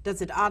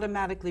 does it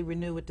automatically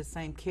renew with the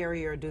same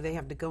carrier, or do they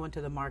have to go into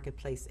the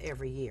marketplace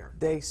every year?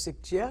 They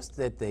suggest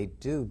that they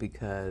do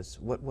because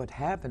what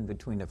happened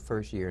between the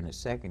first year and the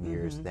second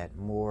year is that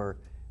more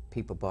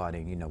people bought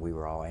in. You know, we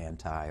were all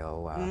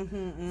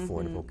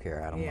anti-Affordable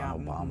Care. I don't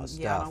want Obama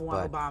stuff. Yeah, I don't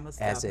want but Obama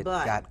as stuff, it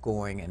but- got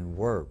going and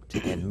worked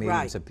and millions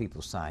Right. of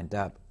people signed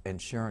up,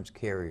 insurance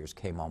carriers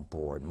came on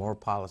board. More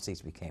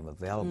policies became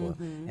available.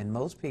 And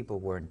most people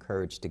were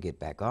encouraged to get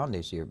back on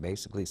this year,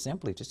 basically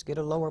simply just get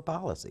a lower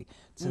policy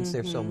since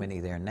there's so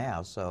many there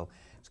now. So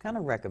it's kind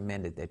of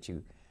recommended that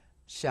you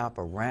shop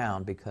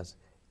around because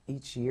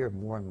each year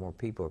more and more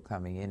people are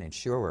coming in,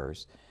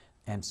 insurers,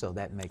 and so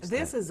that makes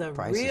This the is a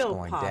prices real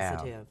going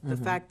positive. down. The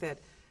fact that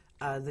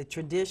the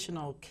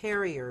traditional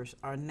carriers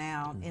are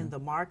now in the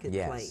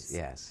marketplace.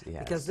 Yes.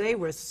 Because they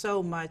were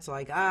so much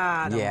like,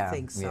 I don't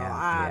think so,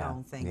 I yeah,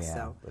 don't think yeah.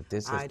 so. But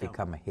this I has don't.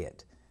 become a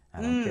hit.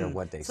 I don't care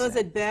what they So say. is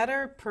it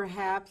better,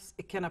 perhaps,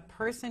 can a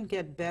person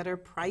get better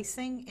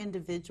pricing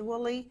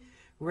individually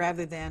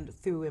rather than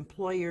through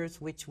employers,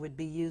 which would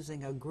be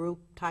using a group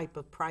type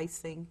of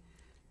pricing?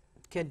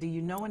 Do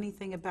you know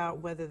anything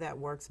about whether that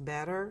works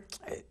better?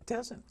 It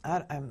doesn't.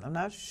 I'm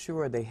not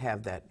sure they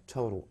have that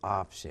total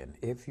option.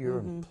 If your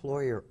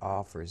employer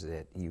offers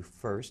it, you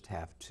first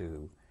have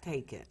to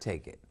Take it.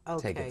 take it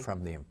Okay.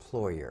 from the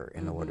employer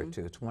in order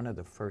to. It's one of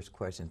the first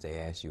questions they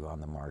ask you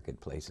on the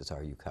marketplace is,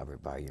 are you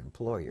covered by your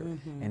employer?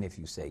 And if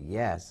you say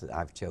yes,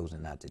 I've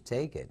chosen not to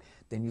take it,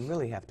 then you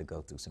really have to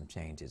go through some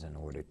changes in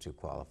order to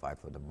qualify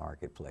for the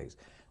marketplace.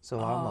 So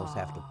I almost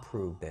have to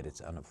prove that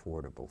it's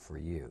unaffordable for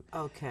you.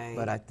 Okay.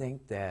 But I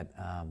think that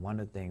one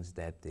of the things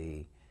that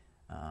the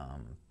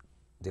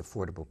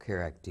Affordable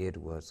Care Act did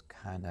was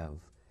kind of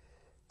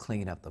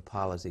clean up the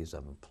policies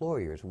of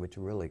employers, which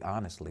really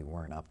honestly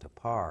weren't up to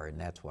par, and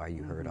that's why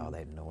you heard all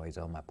that noise,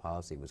 oh, my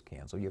policy was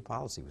canceled. Your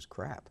policy was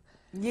crap.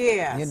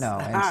 Yes. You know,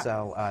 and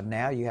so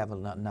now you have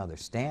another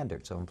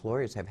standard. So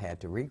employers have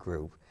had to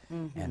regroup,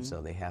 and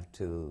so they have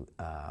to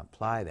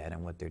apply that,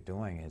 and what they're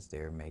doing is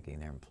they're making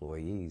their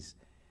employees,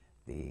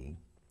 the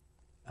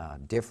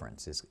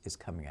difference is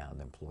coming out of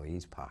the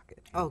employee's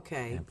pocket.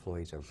 Okay. And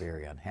employees are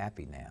very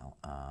unhappy now.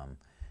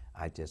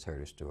 I just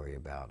heard a story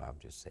about, I'll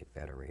just say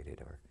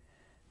Federated or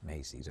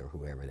Macy's or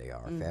whoever they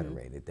are,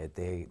 Federated, that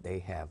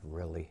they have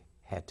really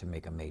had to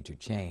make a major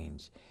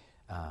change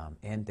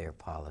in their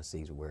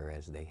policies,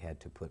 whereas they had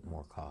to put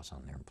more costs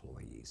on their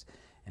employees,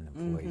 and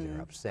employees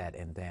are upset.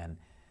 And then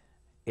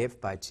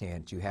if by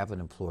chance you have an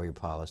employer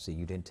policy,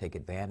 you didn't take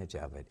advantage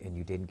of it, and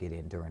you didn't get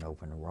in during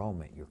open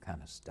enrollment, you're kind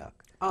of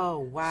stuck. Oh,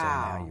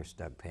 wow. So now you're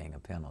stuck paying a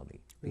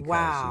penalty because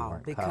Wow, you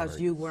weren't because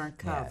covered. you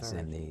weren't Yes, covered.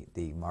 and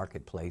the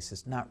marketplace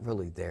is not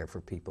really there for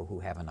people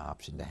who have an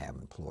option to have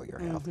employer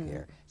health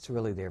care. It's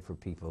really there for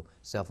people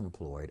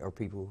self-employed or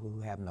people who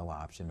have no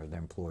option or their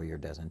employer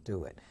doesn't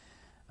do it.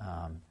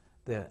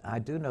 I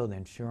do know the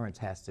insurance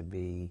has to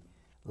be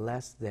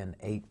less than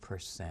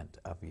 8%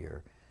 of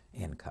your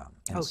income.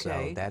 And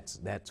Okay. so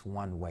that's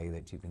one way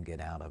that you can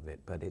get out of it.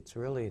 But it's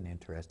really an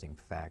interesting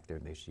factor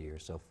this year.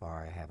 So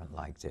far, I haven't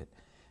liked it,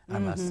 I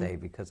must say,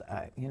 because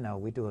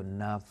we do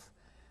enough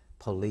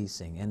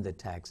policing in the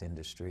tax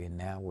industry, and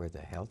now we're the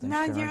health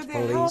Now insurance you're the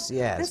police. health.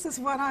 Yes. This is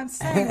what I'm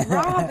saying,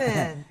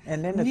 Robin.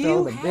 And then to New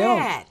throw the bill,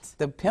 hat.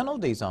 the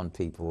penalties on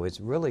people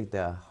is really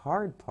the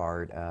hard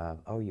part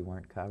of, oh, you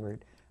weren't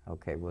covered?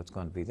 Okay, well, it's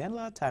going to be. Then a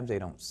lot of times they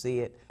don't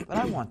see it, but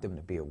I want them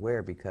to be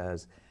aware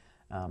because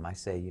I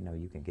say,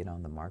 you can get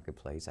on the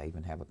marketplace. I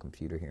even have a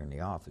computer here in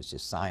the office.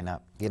 Just sign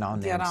up, get on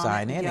there and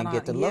sign in and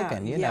get to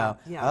looking, yeah.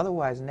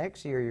 Otherwise,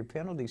 next year, your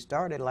penalty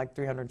started like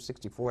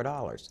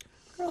 $364.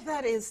 Girl,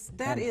 that is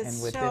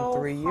and within so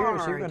 3 years,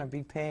 hard. you're going to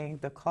be paying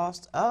the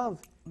cost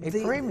of a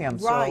premium.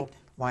 Right. So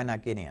why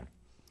not get in?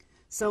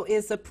 So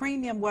is a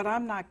premium what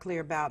I'm not clear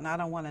about, and I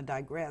don't want to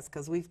digress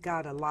because we've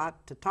got a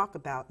lot to talk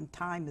about and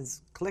time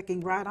is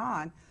clicking right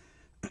on.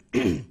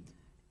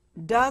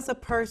 Does a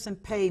person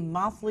pay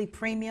monthly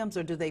premiums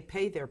or do they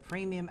pay their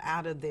premium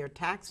out of their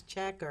tax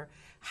check, or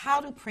how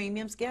do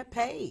premiums get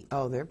paid?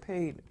 Oh, they're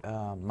paid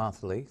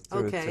monthly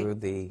through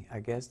the, I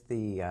guess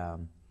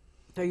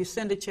So you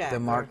send a check? the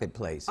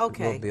marketplace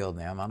Okay. will bill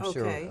them. I'm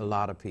sure Okay. a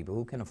lot of people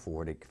who can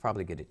afford it could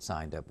probably get it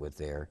signed up with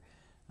their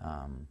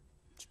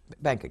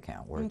bank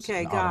account where it's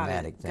Okay, an got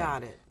automatic it, thing.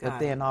 got it, But got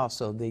then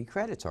also the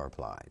credits are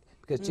applied.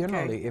 Because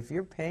generally, Okay. if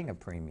you're paying a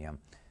premium,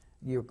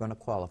 you're going to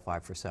qualify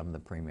for some of the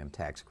premium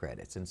tax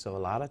credits. And so a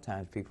lot of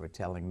times people are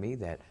telling me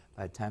that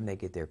by the time they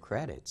get their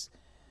credits,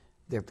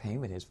 their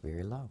payment is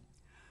very low.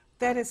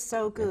 That is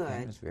so Their good.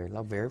 payment is very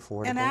low, very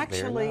affordable, And very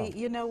actually, low.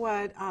 you know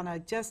what?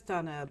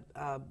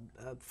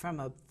 From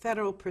a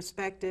federal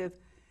perspective,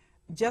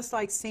 just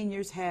like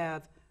seniors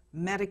have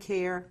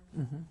Medicare,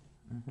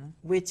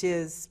 which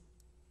is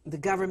the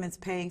government's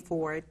paying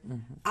for it,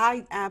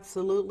 I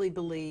absolutely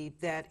believe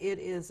that it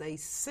is a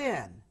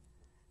sin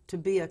to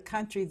be a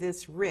country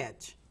this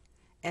rich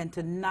and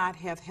to not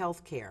have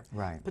health care.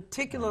 Right.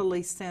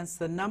 Particularly since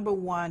the number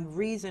one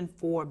reason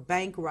for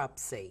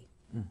bankruptcy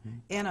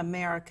in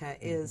America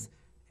is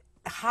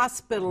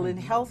hospital and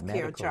health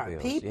care Medical charge.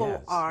 bills, People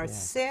yes, are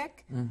yes.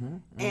 sick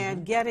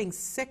and getting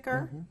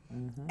sicker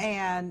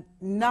and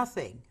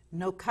nothing.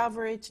 No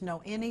coverage,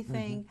 no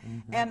anything.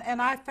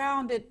 And I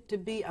found it to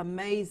be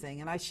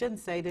amazing. And I shouldn't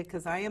say that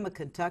because I am a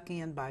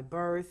Kentuckian by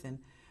birth and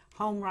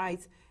home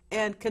rights.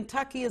 And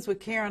Kentuckians were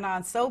carrying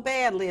on so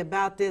badly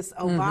about this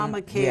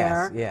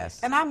Obamacare. Yes.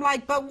 And I'm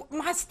like, but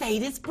my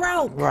state is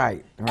broke.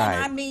 Right. And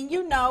I mean,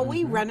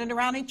 we running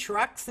around in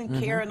trucks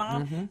and carrying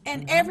on.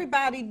 And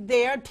everybody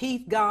there,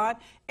 teeth gone,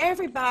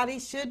 everybody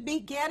should be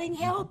getting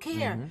health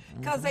care.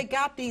 Because they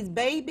got these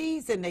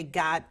babies and they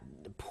got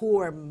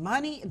poor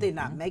money. They're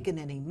not making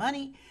any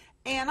money.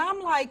 And I'm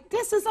like,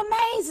 this is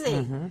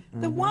amazing.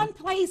 The one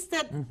place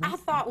that I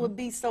thought would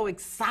be so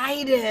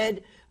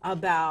excited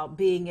about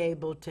being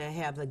able to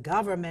have the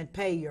government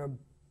pay your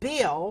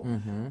bill,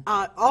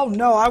 oh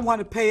no, I want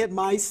to pay it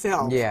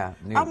myself. Yeah.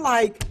 I'm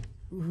like,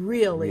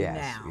 really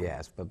Yes, now?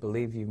 yes, but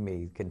believe you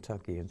me,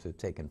 Kentuckians have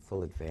taken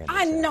full advantage.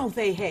 I of it. know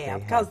they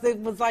have, because it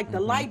was like the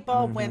light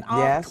bulb went off,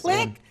 Yes,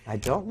 click. and I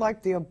don't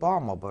like the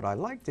Obama, but I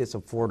like this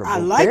Affordable I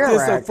like Care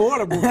this Act.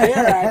 Affordable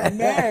Care Act,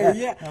 man.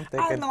 Yeah, I'm I'm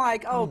thinking,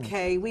 like,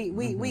 okay,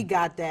 we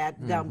got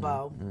that,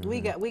 Dumbo. We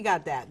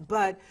got that,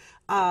 but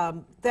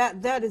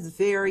that is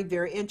very,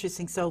 very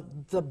interesting. So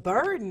the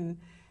burden.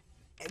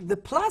 The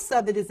plus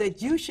of it is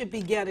that you should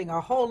be getting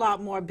a whole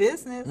lot more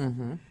business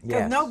because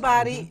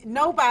Yes.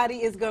 nobody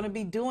is going to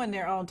be doing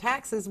their own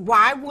taxes.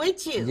 Why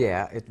would you?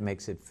 Yeah, it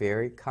makes it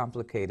very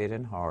complicated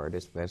and hard,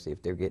 especially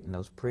if they're getting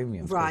those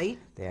premiums. 'cause Right.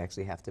 They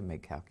actually have to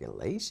make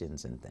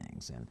calculations and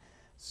things. And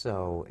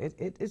so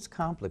it's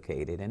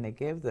complicated. And they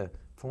give the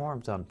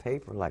forms on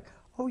paper like,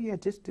 oh, yeah,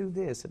 just do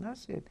this. And I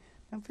said,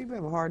 now, people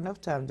have a hard enough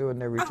time doing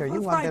their return. I You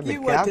was want like, them to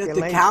you want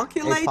calculate, to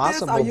calculate a this?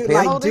 possible Are you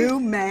penalty? like do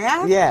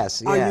math?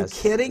 Yes, Are you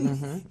yes. kidding?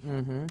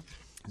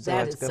 So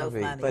That it's is gonna so be,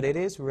 funny. But it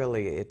is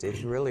really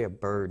a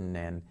burden,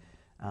 and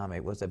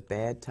it was a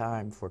bad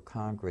time for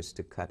Congress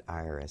to cut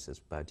IRS's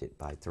budget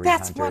by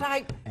That's what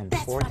I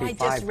just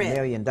read. $345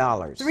 million.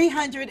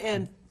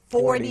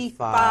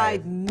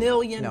 $345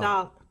 million.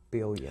 No,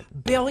 billion.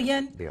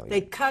 Billion? Billion.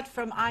 They cut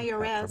from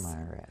IRS. Cut from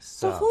IRS.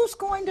 So who's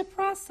going to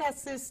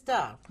process this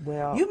stuff?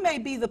 Well, you may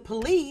be the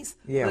police,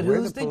 Yeah, but we're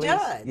who's the police.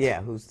 judge?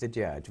 Yeah, who's the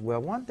judge? Well,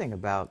 one thing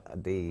about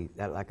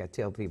like I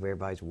tell people,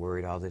 everybody's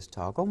worried, all this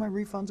talk, oh, my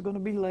refund's going to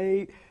be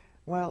late.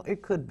 Well,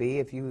 it could be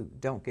if you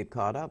don't get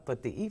caught up,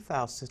 but the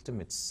e-file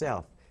system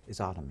itself is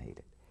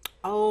automated.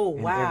 Oh,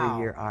 And wow.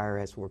 every year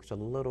IRS works a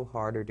little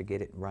harder to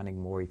get it running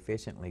more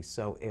efficiently.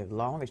 So as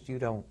long as you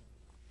don't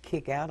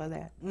kick out of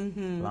that, as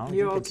long as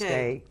You're you can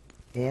okay.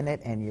 stay in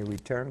it and your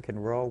return can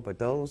roll, but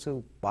those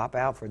who pop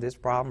out for this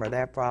problem or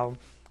that problem,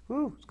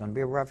 whew, it's going to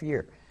be a rough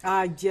year.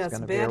 I just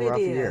gonna be a bet it rough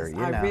is. year, you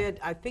know.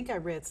 I think I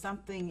read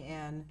something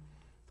in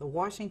the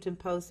Washington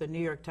Post or New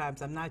York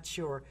Times, I'm not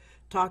sure,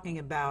 talking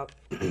about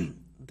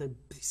the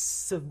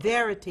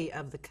severity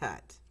of the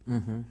cut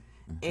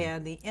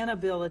and the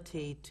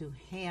inability to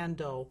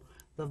handle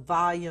the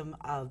volume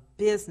of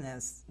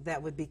business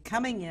that would be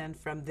coming in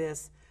from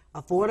this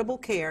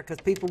affordable care, because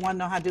people want to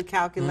know how to do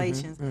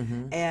calculations,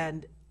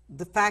 and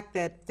the fact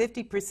that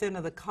 50%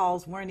 of the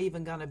calls weren't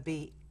even going to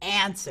be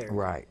answered.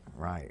 Right,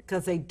 right.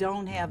 Because they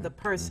don't have the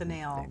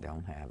personnel They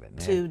don't have it.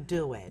 to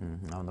do it.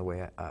 On the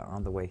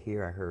way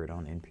here, I heard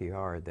on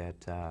NPR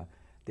that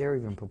they're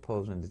even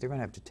proposing that they're going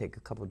to have to take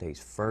a couple of days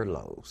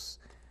furloughs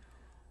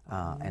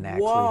and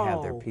actually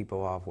have their Whoa.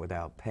 people off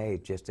without pay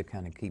just to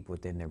kind of keep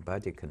within their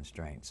budget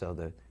constraints. So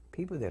the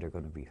people that are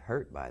going to be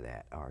hurt by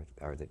that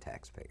are the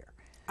taxpayer.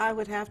 I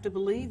would have to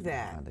believe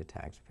that. The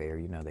taxpayer,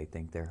 you know, they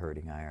think they're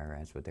hurting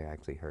IRS, but they're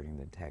actually hurting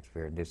the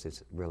taxpayer. And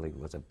this really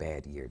was a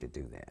bad year to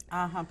do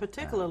that.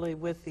 Particularly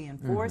with the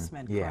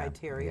enforcement Yeah,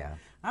 criteria. yeah.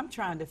 I'm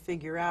trying to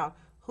figure out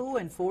who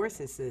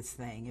enforces this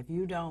thing if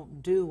you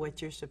don't do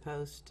what you're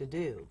supposed to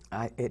do.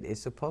 It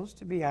is supposed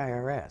to be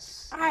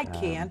IRS. I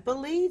can't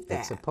believe that.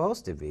 It's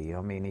supposed to be.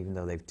 I mean, even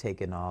though they've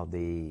taken all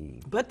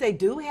the But they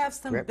do have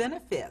some Rip.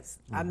 benefits.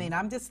 I mean,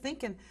 I'm just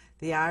thinking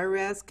the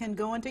IRS can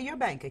go into your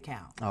bank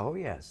account. Oh,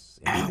 yes.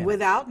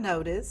 Without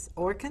notice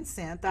or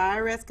consent. The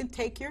IRS can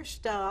take your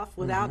stuff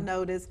without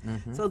notice.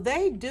 So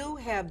they do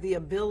have the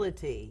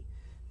ability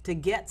to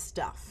get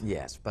stuff.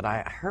 Yes, but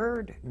I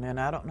heard, and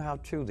I don't know how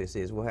true this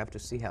is, we'll have to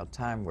see how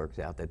time works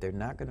out, that they're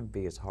not going to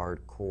be as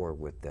hardcore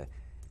with the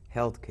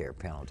health care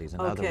penalties. In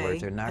other Okay. words,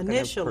 they're not going to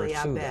Initially, I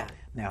pursue bet. that.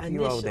 Now, if you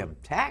owe Initially. them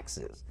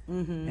taxes,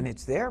 and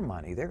it's their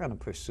money, they're going to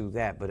pursue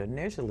that. But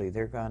initially,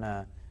 they're going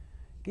to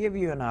give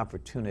you an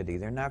opportunity.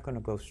 They're not going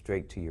to go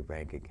straight to your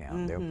bank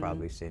account. They'll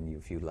probably send you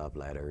a few love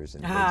letters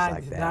and things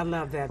like that. I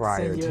love that.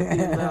 prior Send you to- a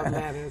few love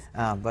letters.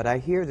 But I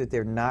hear that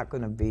they're not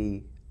going to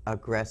be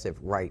aggressive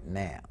right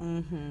now.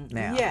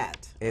 Now,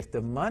 Yet. if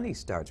the money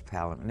starts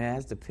piling, and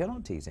as the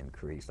penalties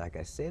increase, like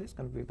I said, it's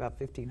going to be about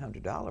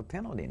 $1,500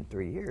 penalty in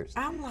 3 years.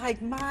 I'm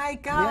like, my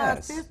God,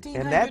 Yes, $1,500.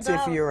 and that's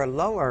if you're a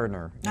low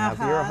earner. Now, if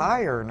you're a Uh-huh.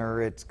 high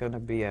earner, it's going to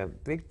be a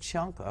big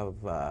chunk of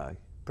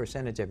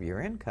percentage of your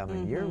income,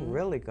 and you're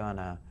really going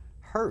to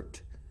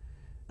hurt.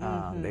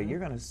 That you're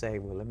going to say,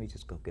 well, let me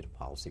just go get a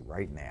policy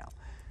right now.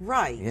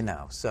 Right. You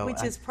know, so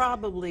Which is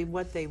probably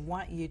what they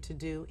want you to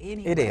do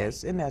anyway. it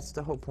is, and that's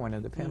the whole point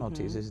of the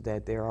penalties, is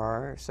that there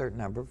are a certain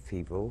number of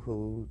people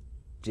who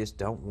just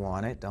don't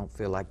want it, don't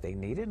feel like they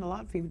need it, and a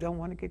lot of people don't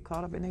want to get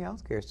caught up in the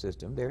healthcare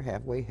system. They're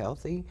halfway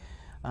healthy.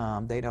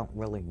 They don't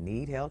really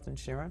need health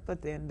insurance,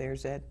 but then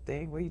there's that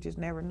thing where you just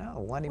never know.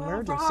 One Well,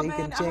 emergency Robin,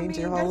 can change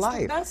your whole that's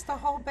life. That's the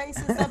whole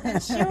basis of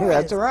insurance.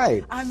 That's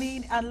right. I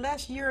mean,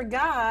 unless you're a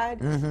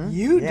guide,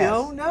 you Yes.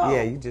 don't know.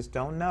 Yeah, you just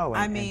don't know.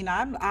 I And- mean,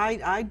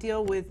 I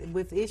deal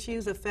with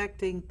issues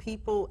affecting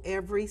people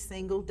every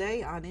single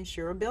day on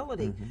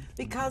insurability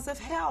because of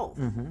health,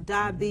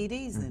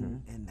 diabetes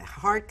and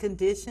heart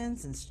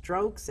conditions and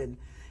strokes and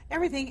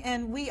everything.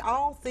 And we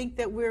all think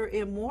that we're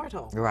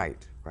immortal,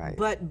 right, right.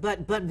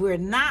 but we're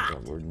not.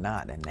 But we're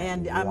not, and that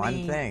And I one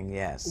mean, thing,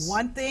 yes.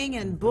 One thing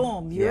and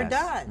boom, you're Yes.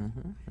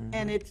 done.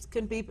 And it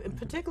can be,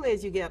 particularly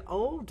as you get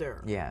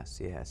older,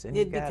 Yes, yes. And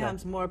it you gotta-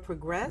 becomes more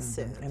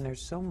progressive. And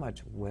there's so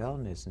much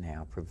wellness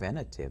now,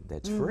 preventative,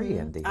 that's free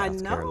in the I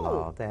healthcare know.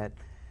 law that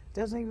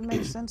doesn't even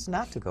make sense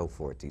not to go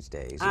for it these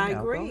days. You I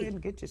know, agree. Go ahead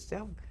and get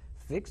yourself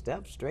fixed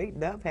up,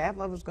 straightened up. Half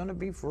of it's going to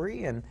be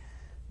free, and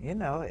you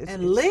know,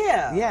 And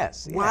live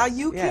Yes, while yes,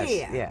 you yes,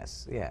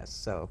 can. Yes.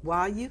 So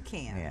While you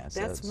can. Yeah, so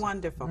That's it's-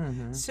 wonderful.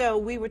 So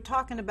we were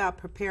talking about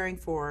preparing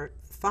for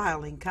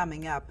filing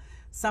coming up,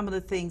 some of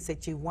the things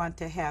that you want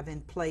to have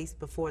in place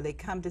before they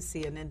come to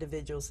see an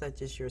individual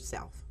such as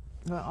yourself.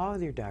 well, all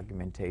of your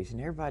documentation.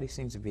 Everybody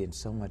seems to be in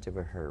so much of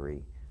a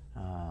hurry.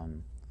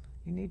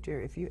 You need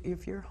your if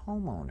you're a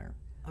homeowner.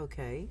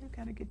 Okay. You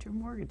got to get your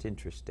mortgage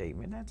interest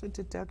statement. That's a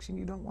deduction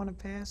you don't want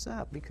to pass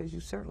up because you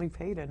certainly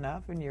paid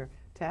enough, and your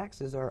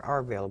taxes are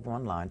available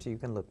online, so you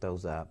can look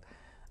those up.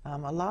 A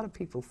lot of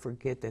people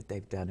forget that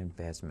they've done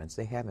investments.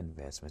 They have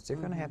investments. They're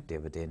going to have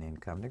dividend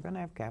income. They're going to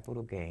have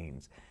capital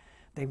gains.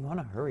 They want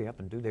to hurry up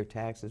and do their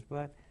taxes,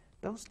 but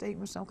those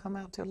statements don't come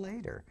out till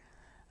later.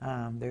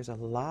 There's a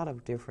lot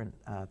of different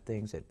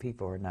things that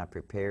people are not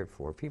prepared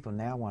for. People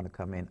now want to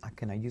come in,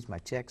 can I use my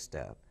check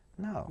stub?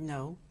 No.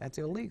 No. That's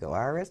illegal.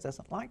 IRS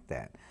doesn't like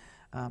that.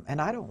 And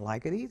I don't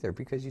like it either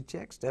because your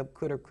check stub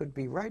could or could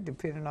be right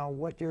depending on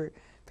what your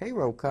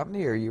payroll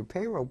company or your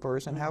payroll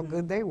person, how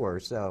good they were.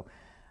 So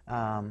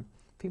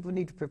people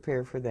need to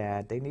prepare for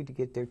that. They need to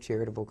get their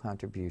charitable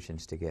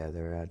contributions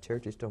together.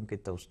 Churches don't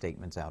get those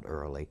statements out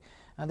early.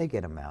 They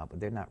get them out, but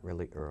they're not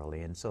really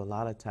early. And so a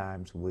lot of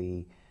times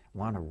we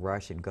want to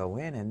rush and go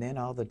in, and then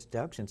all the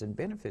deductions and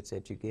benefits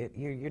that you get,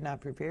 you're not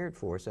prepared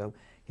for. So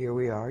here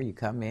we are, you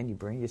come in, you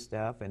bring your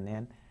stuff, and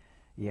then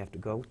you have to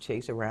go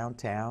chase around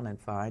town and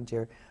find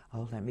your,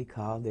 oh, let me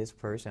call this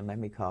person, let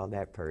me call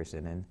that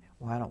person, and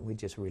why don't we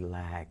just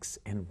relax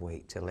and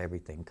wait till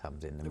everything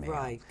comes in the mail?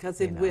 Right, 'cause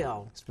you it know,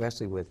 will.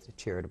 Especially with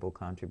charitable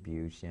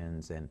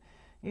contributions, and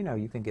you know,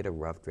 you can get a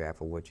rough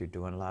draft of what you're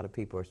doing. A lot of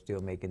people are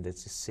still making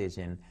this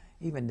decision,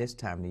 even this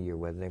time of the year,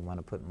 whether they want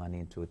to put money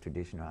into a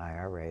traditional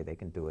IRA, they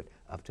can do it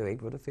up to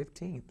April the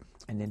 15th,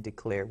 and then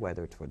declare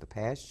whether it's for the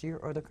past year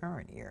or the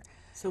current year.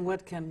 So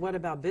what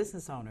about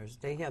business owners?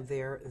 They have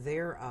their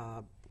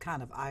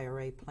kind of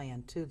IRA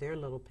plan too, their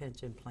little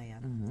pension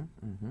plan.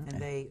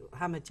 And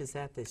how much is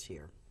that this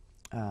year?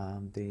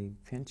 The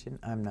pension,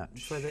 I'm not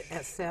For the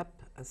SEP,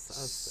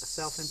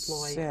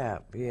 self-employed?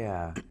 SEP,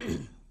 yeah.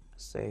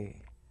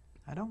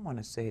 I don't want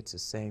to say it's the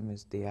same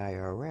as the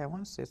IRA. I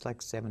want to say it's like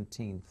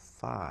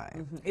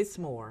 17.5. It's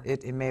more.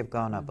 It may have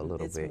gone up a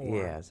little It's bit. more.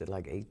 Yeah, is it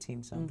like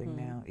 18 something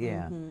now?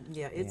 Yeah.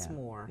 Yeah, it's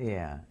more.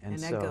 Yeah, And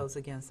that so, goes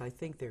against, I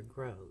think, their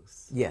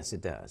gross. Yes,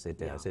 it does. It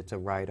does. Yeah. It's a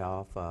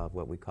write-off of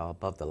what we call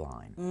above the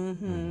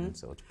line.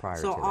 So it's prior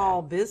So to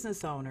all that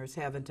business owners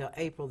have until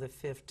April the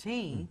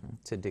 15th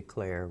to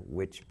declare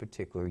which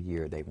particular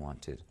year they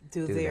want to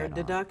do do their that on.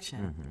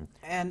 deduction.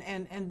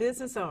 And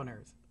business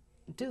owners,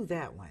 do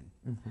that one.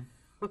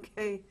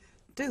 Okay?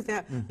 Do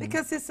that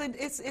because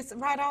it's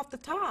right off the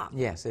top.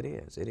 Yes, it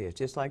is. It is.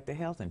 Just like the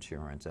health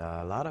insurance.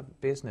 A lot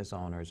of business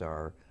owners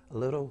are a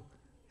little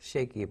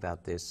shaky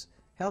about this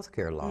health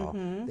care law.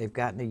 They've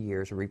gotten a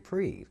year's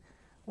reprieve.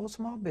 Well,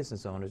 small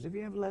business owners, if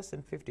you have less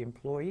than 50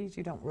 employees,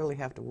 you don't really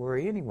have to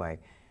worry anyway.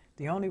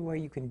 The only way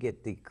you can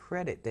get the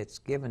credit that's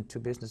given to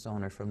business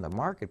owners from the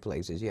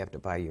marketplace is you have to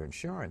buy your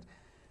insurance.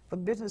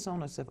 But business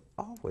owners have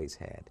always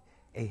had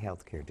a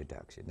health care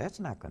deduction. That's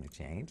not going to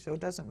change, so it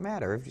doesn't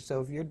matter.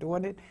 If you're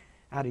doing it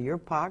out of your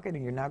pocket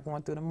and you're not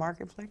going through the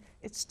marketplace,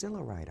 it's still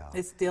a write-off.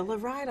 It's still a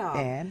write-off.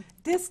 And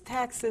this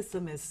tax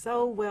system is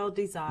so well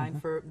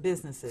designed for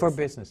businesses. for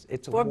business,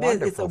 it's For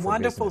wonderful. it's a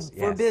wonderful business.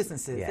 for Yes,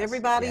 businesses. yes,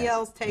 Everybody yes.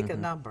 else take a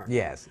number.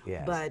 Yes,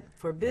 yes. But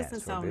for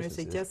business for owners, it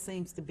businesses. just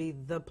seems to be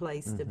the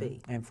place to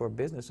be. And for a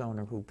business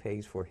owner who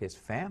pays for his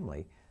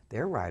family,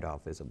 their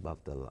write-off is above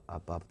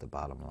the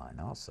bottom line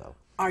also.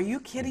 Are you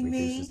It kidding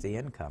reduces me? the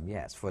income,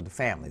 yes, for the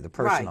family, the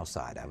personal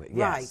side of it. Yes,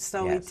 Right.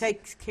 So yes. it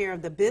takes care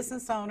of the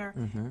business owner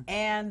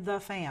and the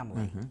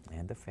family.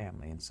 And the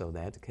family, and so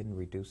that can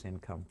reduce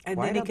income And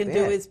quite then he a can bit.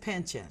 do his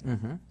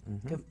pension,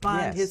 to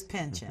fund Yes. his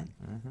pension.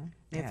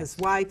 If Yes. his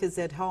wife is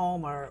at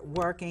home or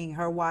working,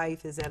 her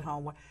wife is at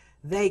home,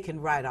 they can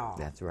write off.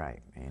 That's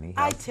right. Any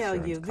I health tell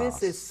you, insurance this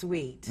costs. is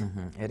sweet.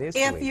 It is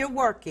If sweet. you're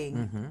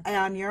working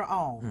on your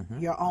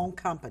own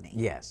company.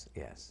 Yes,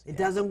 yes. It yes.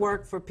 doesn't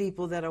work for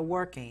people that are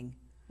working.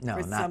 No,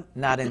 for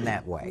not in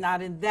that way.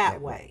 Not in that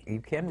way.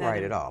 You can That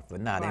write is- it off, but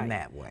not Right. in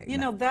that way. You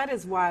no. know, that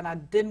is why, and I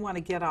didn't want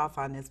to get off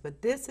on this,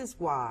 but this is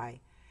why,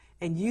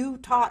 and you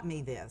taught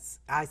me this.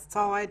 I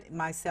saw it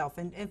myself.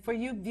 And for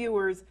you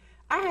viewers,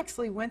 I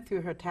actually went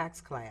through her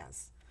tax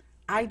class.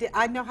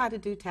 I know how to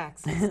do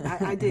taxes.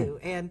 I do.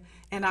 And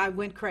I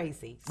went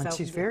crazy. And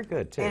she's very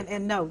good, too.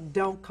 And no,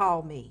 don't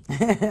call me.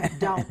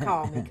 Don't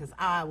call me because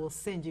I will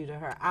send you to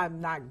her. I'm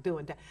not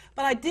doing that.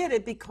 But I did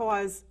it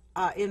because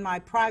in my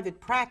private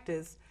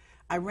practice,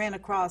 I ran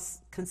across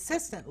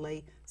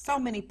consistently so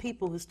many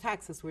people whose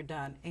taxes were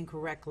done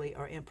incorrectly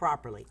or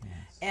improperly.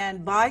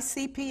 And by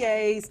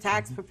CPAs,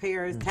 tax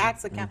preparers,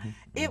 tax accountants,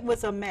 it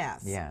was a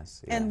mess.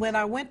 Yes, And yes. when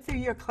I went through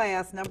your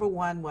class, number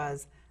one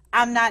was,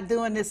 I'm not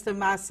doing this to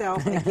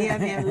myself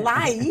again in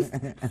life.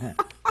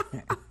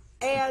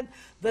 And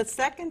the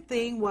second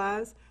thing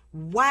was,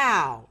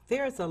 wow,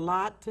 there's a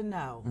lot to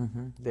know.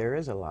 There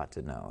is a lot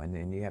to know, and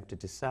then you have to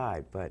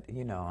decide. But,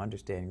 you know,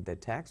 understanding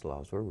that tax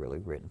laws were really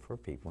written for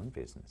people in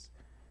business.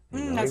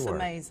 They really That's were.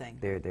 amazing.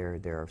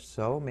 There are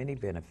so many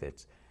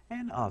benefits,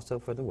 and also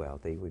for the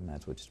wealthy. We might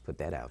as well just put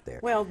that out there.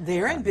 Well,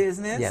 they're in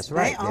business. Yes,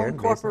 right. They they're own in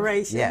business.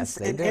 corporations Yes,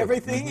 they and do.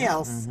 everything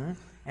else.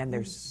 And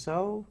there's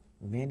so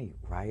many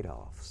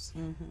write-offs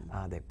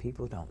that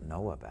people don't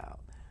know about.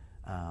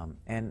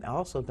 And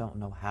also don't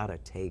know how to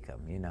take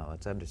them. You know,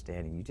 it's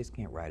understanding you just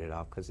can't write it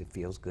off because it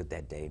feels good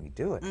that day and you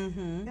do it.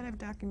 You gotta have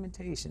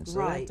documentation. So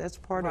Right, that's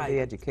part of right.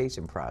 the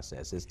education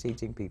process, is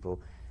teaching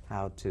people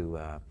how to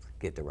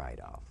get the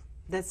write-off.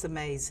 That's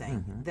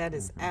amazing. That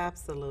is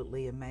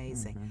absolutely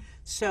amazing.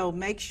 So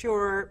make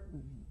sure,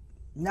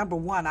 number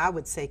one, I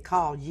would say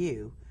call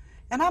you.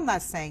 And I'm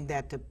not saying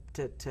that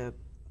to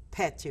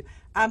pet you.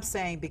 I'm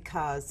saying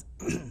because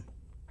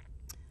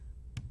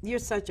you're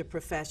such a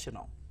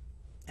professional.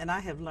 And I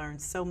have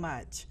learned so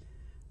much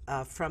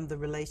from the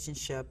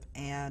relationship,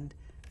 and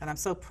I'm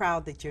so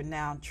proud that you're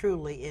now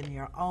truly in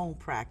your own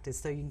practice,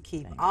 so you can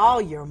keep all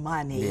your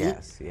money.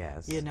 Yes,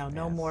 yes. You know,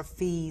 no yes. more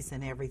fees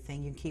and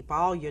everything. You can keep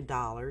all your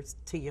dollars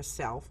to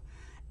yourself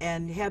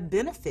and have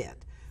benefit.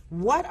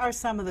 What are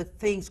some of the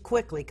things,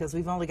 quickly, because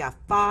we've only got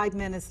 5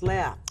 minutes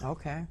left,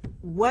 Okay.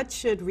 what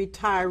should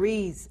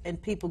retirees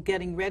and people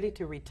getting ready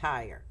to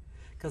retire?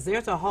 Because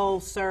there's a whole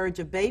surge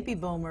of baby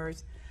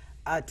boomers,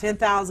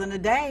 10,000 a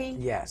day,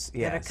 Yes, that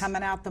yes. are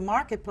coming out the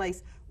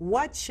marketplace.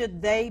 What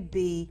should they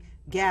be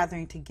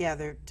gathering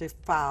together to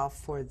file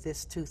for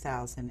this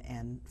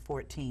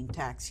 2014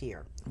 tax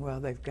year? Well,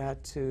 they've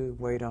got to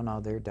wait on all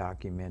their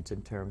documents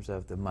in terms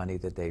of the money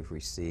that they've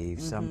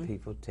received. Some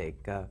people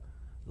take a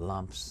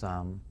lump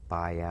sum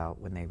buyout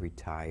when they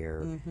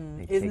retire.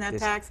 They Isn't take that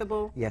this-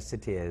 taxable? Yes,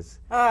 it is.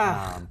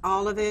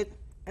 All of it?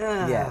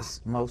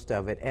 Yes, most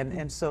of it.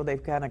 And so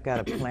they've kind of got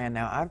a plan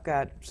now. I've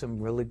got some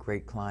really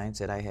great clients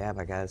that I have.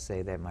 I got to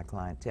say that, my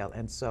clientele.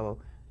 And so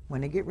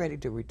when they get ready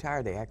to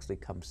retire, they actually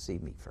come see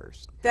me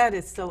first. That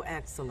is so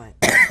excellent.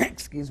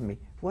 Excuse me.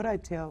 What I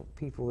tell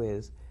people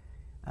is,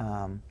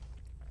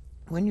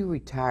 when you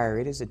retire,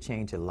 it is a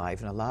change of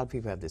life, and a lot of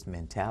people have this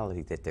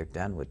mentality that they're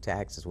done with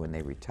taxes when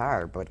they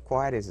retire, but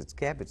quiet as it's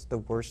kept, it's the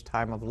worst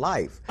time of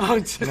life. Oh,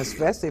 And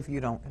especially if you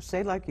don't,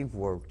 say like you've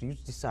worked, you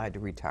decide to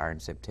retire in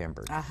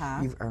September.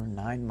 You've earned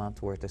 9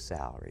 months worth of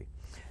salary.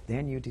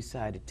 Then you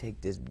decide to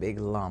take this big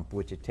lump,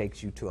 which it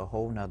takes you to a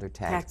whole nother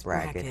tax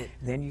bracket.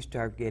 Then you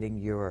start getting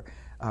your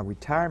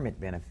retirement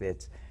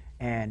benefits,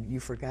 and you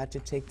forgot to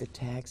take the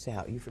tax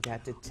out. You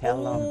forgot to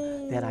tell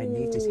them that I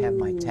need to have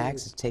my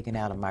taxes taken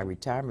out of my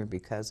retirement,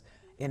 because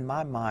in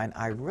my mind,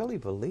 I really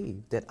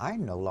believe that I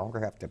no longer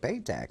have to pay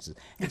taxes.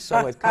 And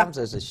so it comes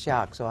as a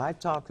shock. So I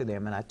talk to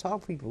them, and I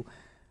talk people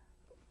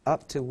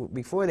up to,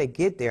 before they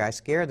get there, I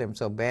scare them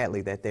so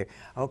badly that they're,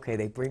 okay,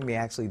 they bring me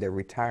actually their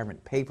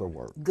retirement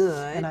paperwork.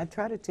 Good. And I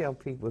try to tell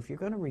people, if you're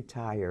going to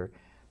retire,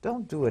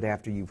 don't do it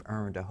after you've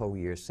earned a whole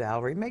year's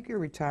salary. Make your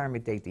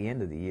retirement date the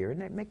end of the year,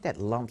 and make that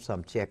lump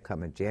sum check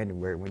come in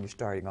January when you're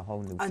starting a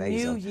whole new phase. A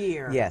new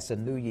year. Yes, a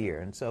new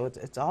year. And so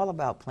it's all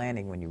about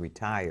planning when you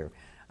retire,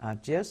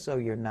 just so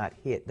you're not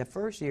hit. The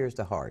first year is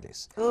the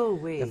hardest.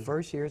 The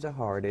first year is the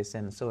hardest,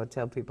 and so I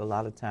tell people a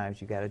lot of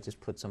times you got to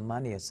just put some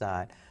money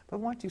aside. But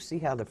once you see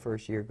how the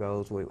first year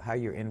goes, how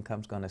your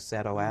income's going to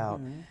settle out,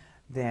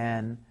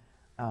 then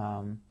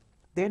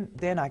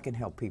I can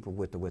help people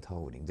with the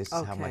withholding. This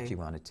is how much you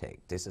want to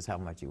take. This is how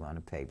much you want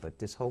to pay. But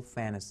this whole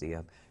fantasy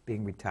of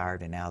being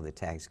retired and out of the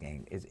tax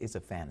game is a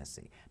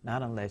fantasy.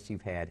 Not unless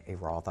you've had a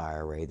Roth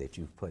IRA that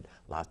you've put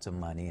lots of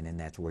money in, and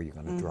that's where you're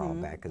going to draw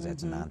back, because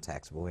that's a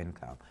non-taxable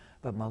income.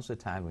 But most of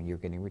the time when you're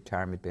getting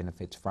retirement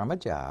benefits from a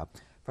job,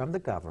 from the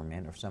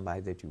government, or somebody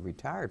that you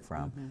retired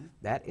from,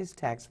 that is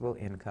taxable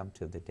income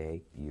to the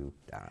day you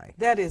die.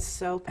 That is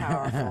so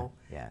powerful.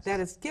 Yes. That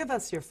is. Give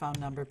us your phone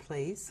number,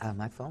 please.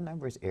 My phone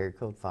number is area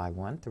code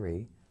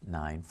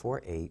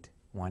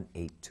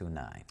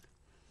 513-948-1829.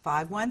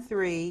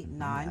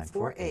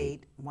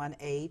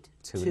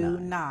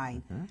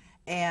 513-948-1829.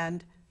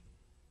 And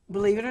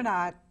believe it or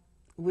not,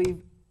 we're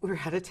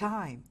out of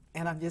time.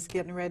 And I'm just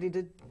getting ready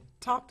to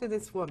talk to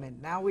this woman.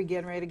 Now we're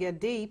getting ready to get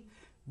deep,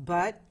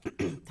 but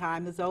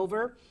time is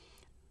over.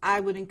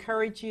 I would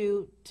encourage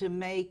you to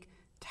make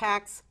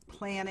tax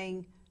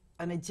planning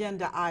an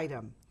agenda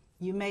item.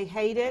 You may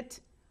hate it,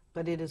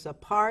 but it is a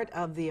part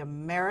of the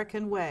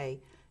American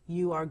way.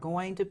 You are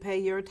going to pay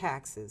your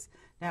taxes.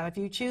 Now, if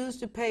you choose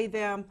to pay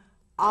them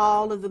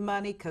all of the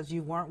money because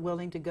you weren't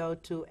willing to go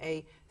to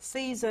a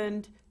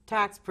seasoned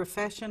tax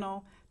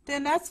professional,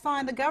 then that's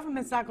fine. The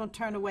government's not going to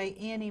turn away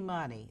any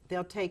money.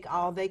 They'll take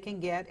all they can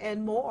get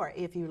and more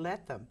if you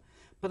let them.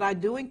 But I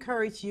do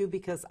encourage you,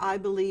 because I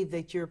believe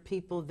that you're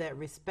people that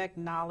respect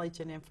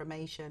knowledge and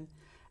information,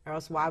 or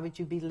else why would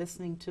you be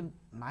listening to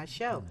my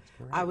show?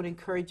 I would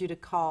encourage you to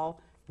call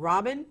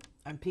Robin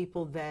and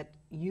people that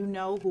you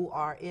know who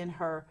are in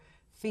her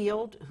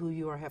field, who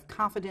you have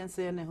confidence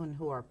in, and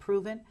who are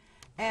proven,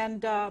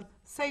 and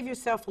save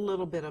yourself a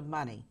little bit of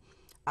money.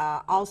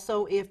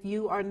 Also, if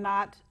you are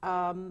not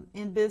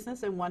in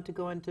business and want to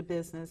go into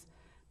business,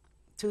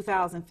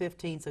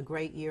 2015 is a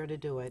great year to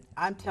do it.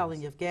 I'm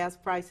telling you, if gas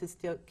prices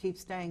still keep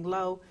staying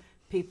low,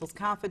 people's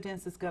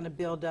confidence is going to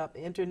build up.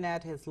 The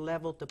internet has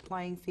leveled the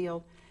playing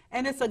field,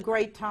 and it's a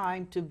great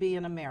time to be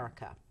in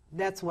America.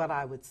 That's what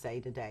I would say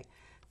today.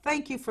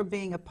 Thank you for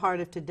being a part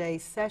of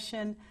today's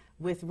session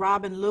with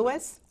Robin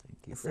Lewis.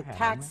 She's a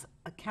tax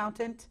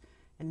accountant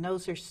and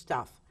knows her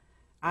stuff.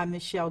 I'm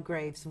Michelle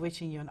Graves,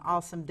 wishing you an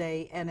awesome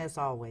day, and as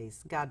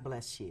always, God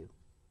bless you.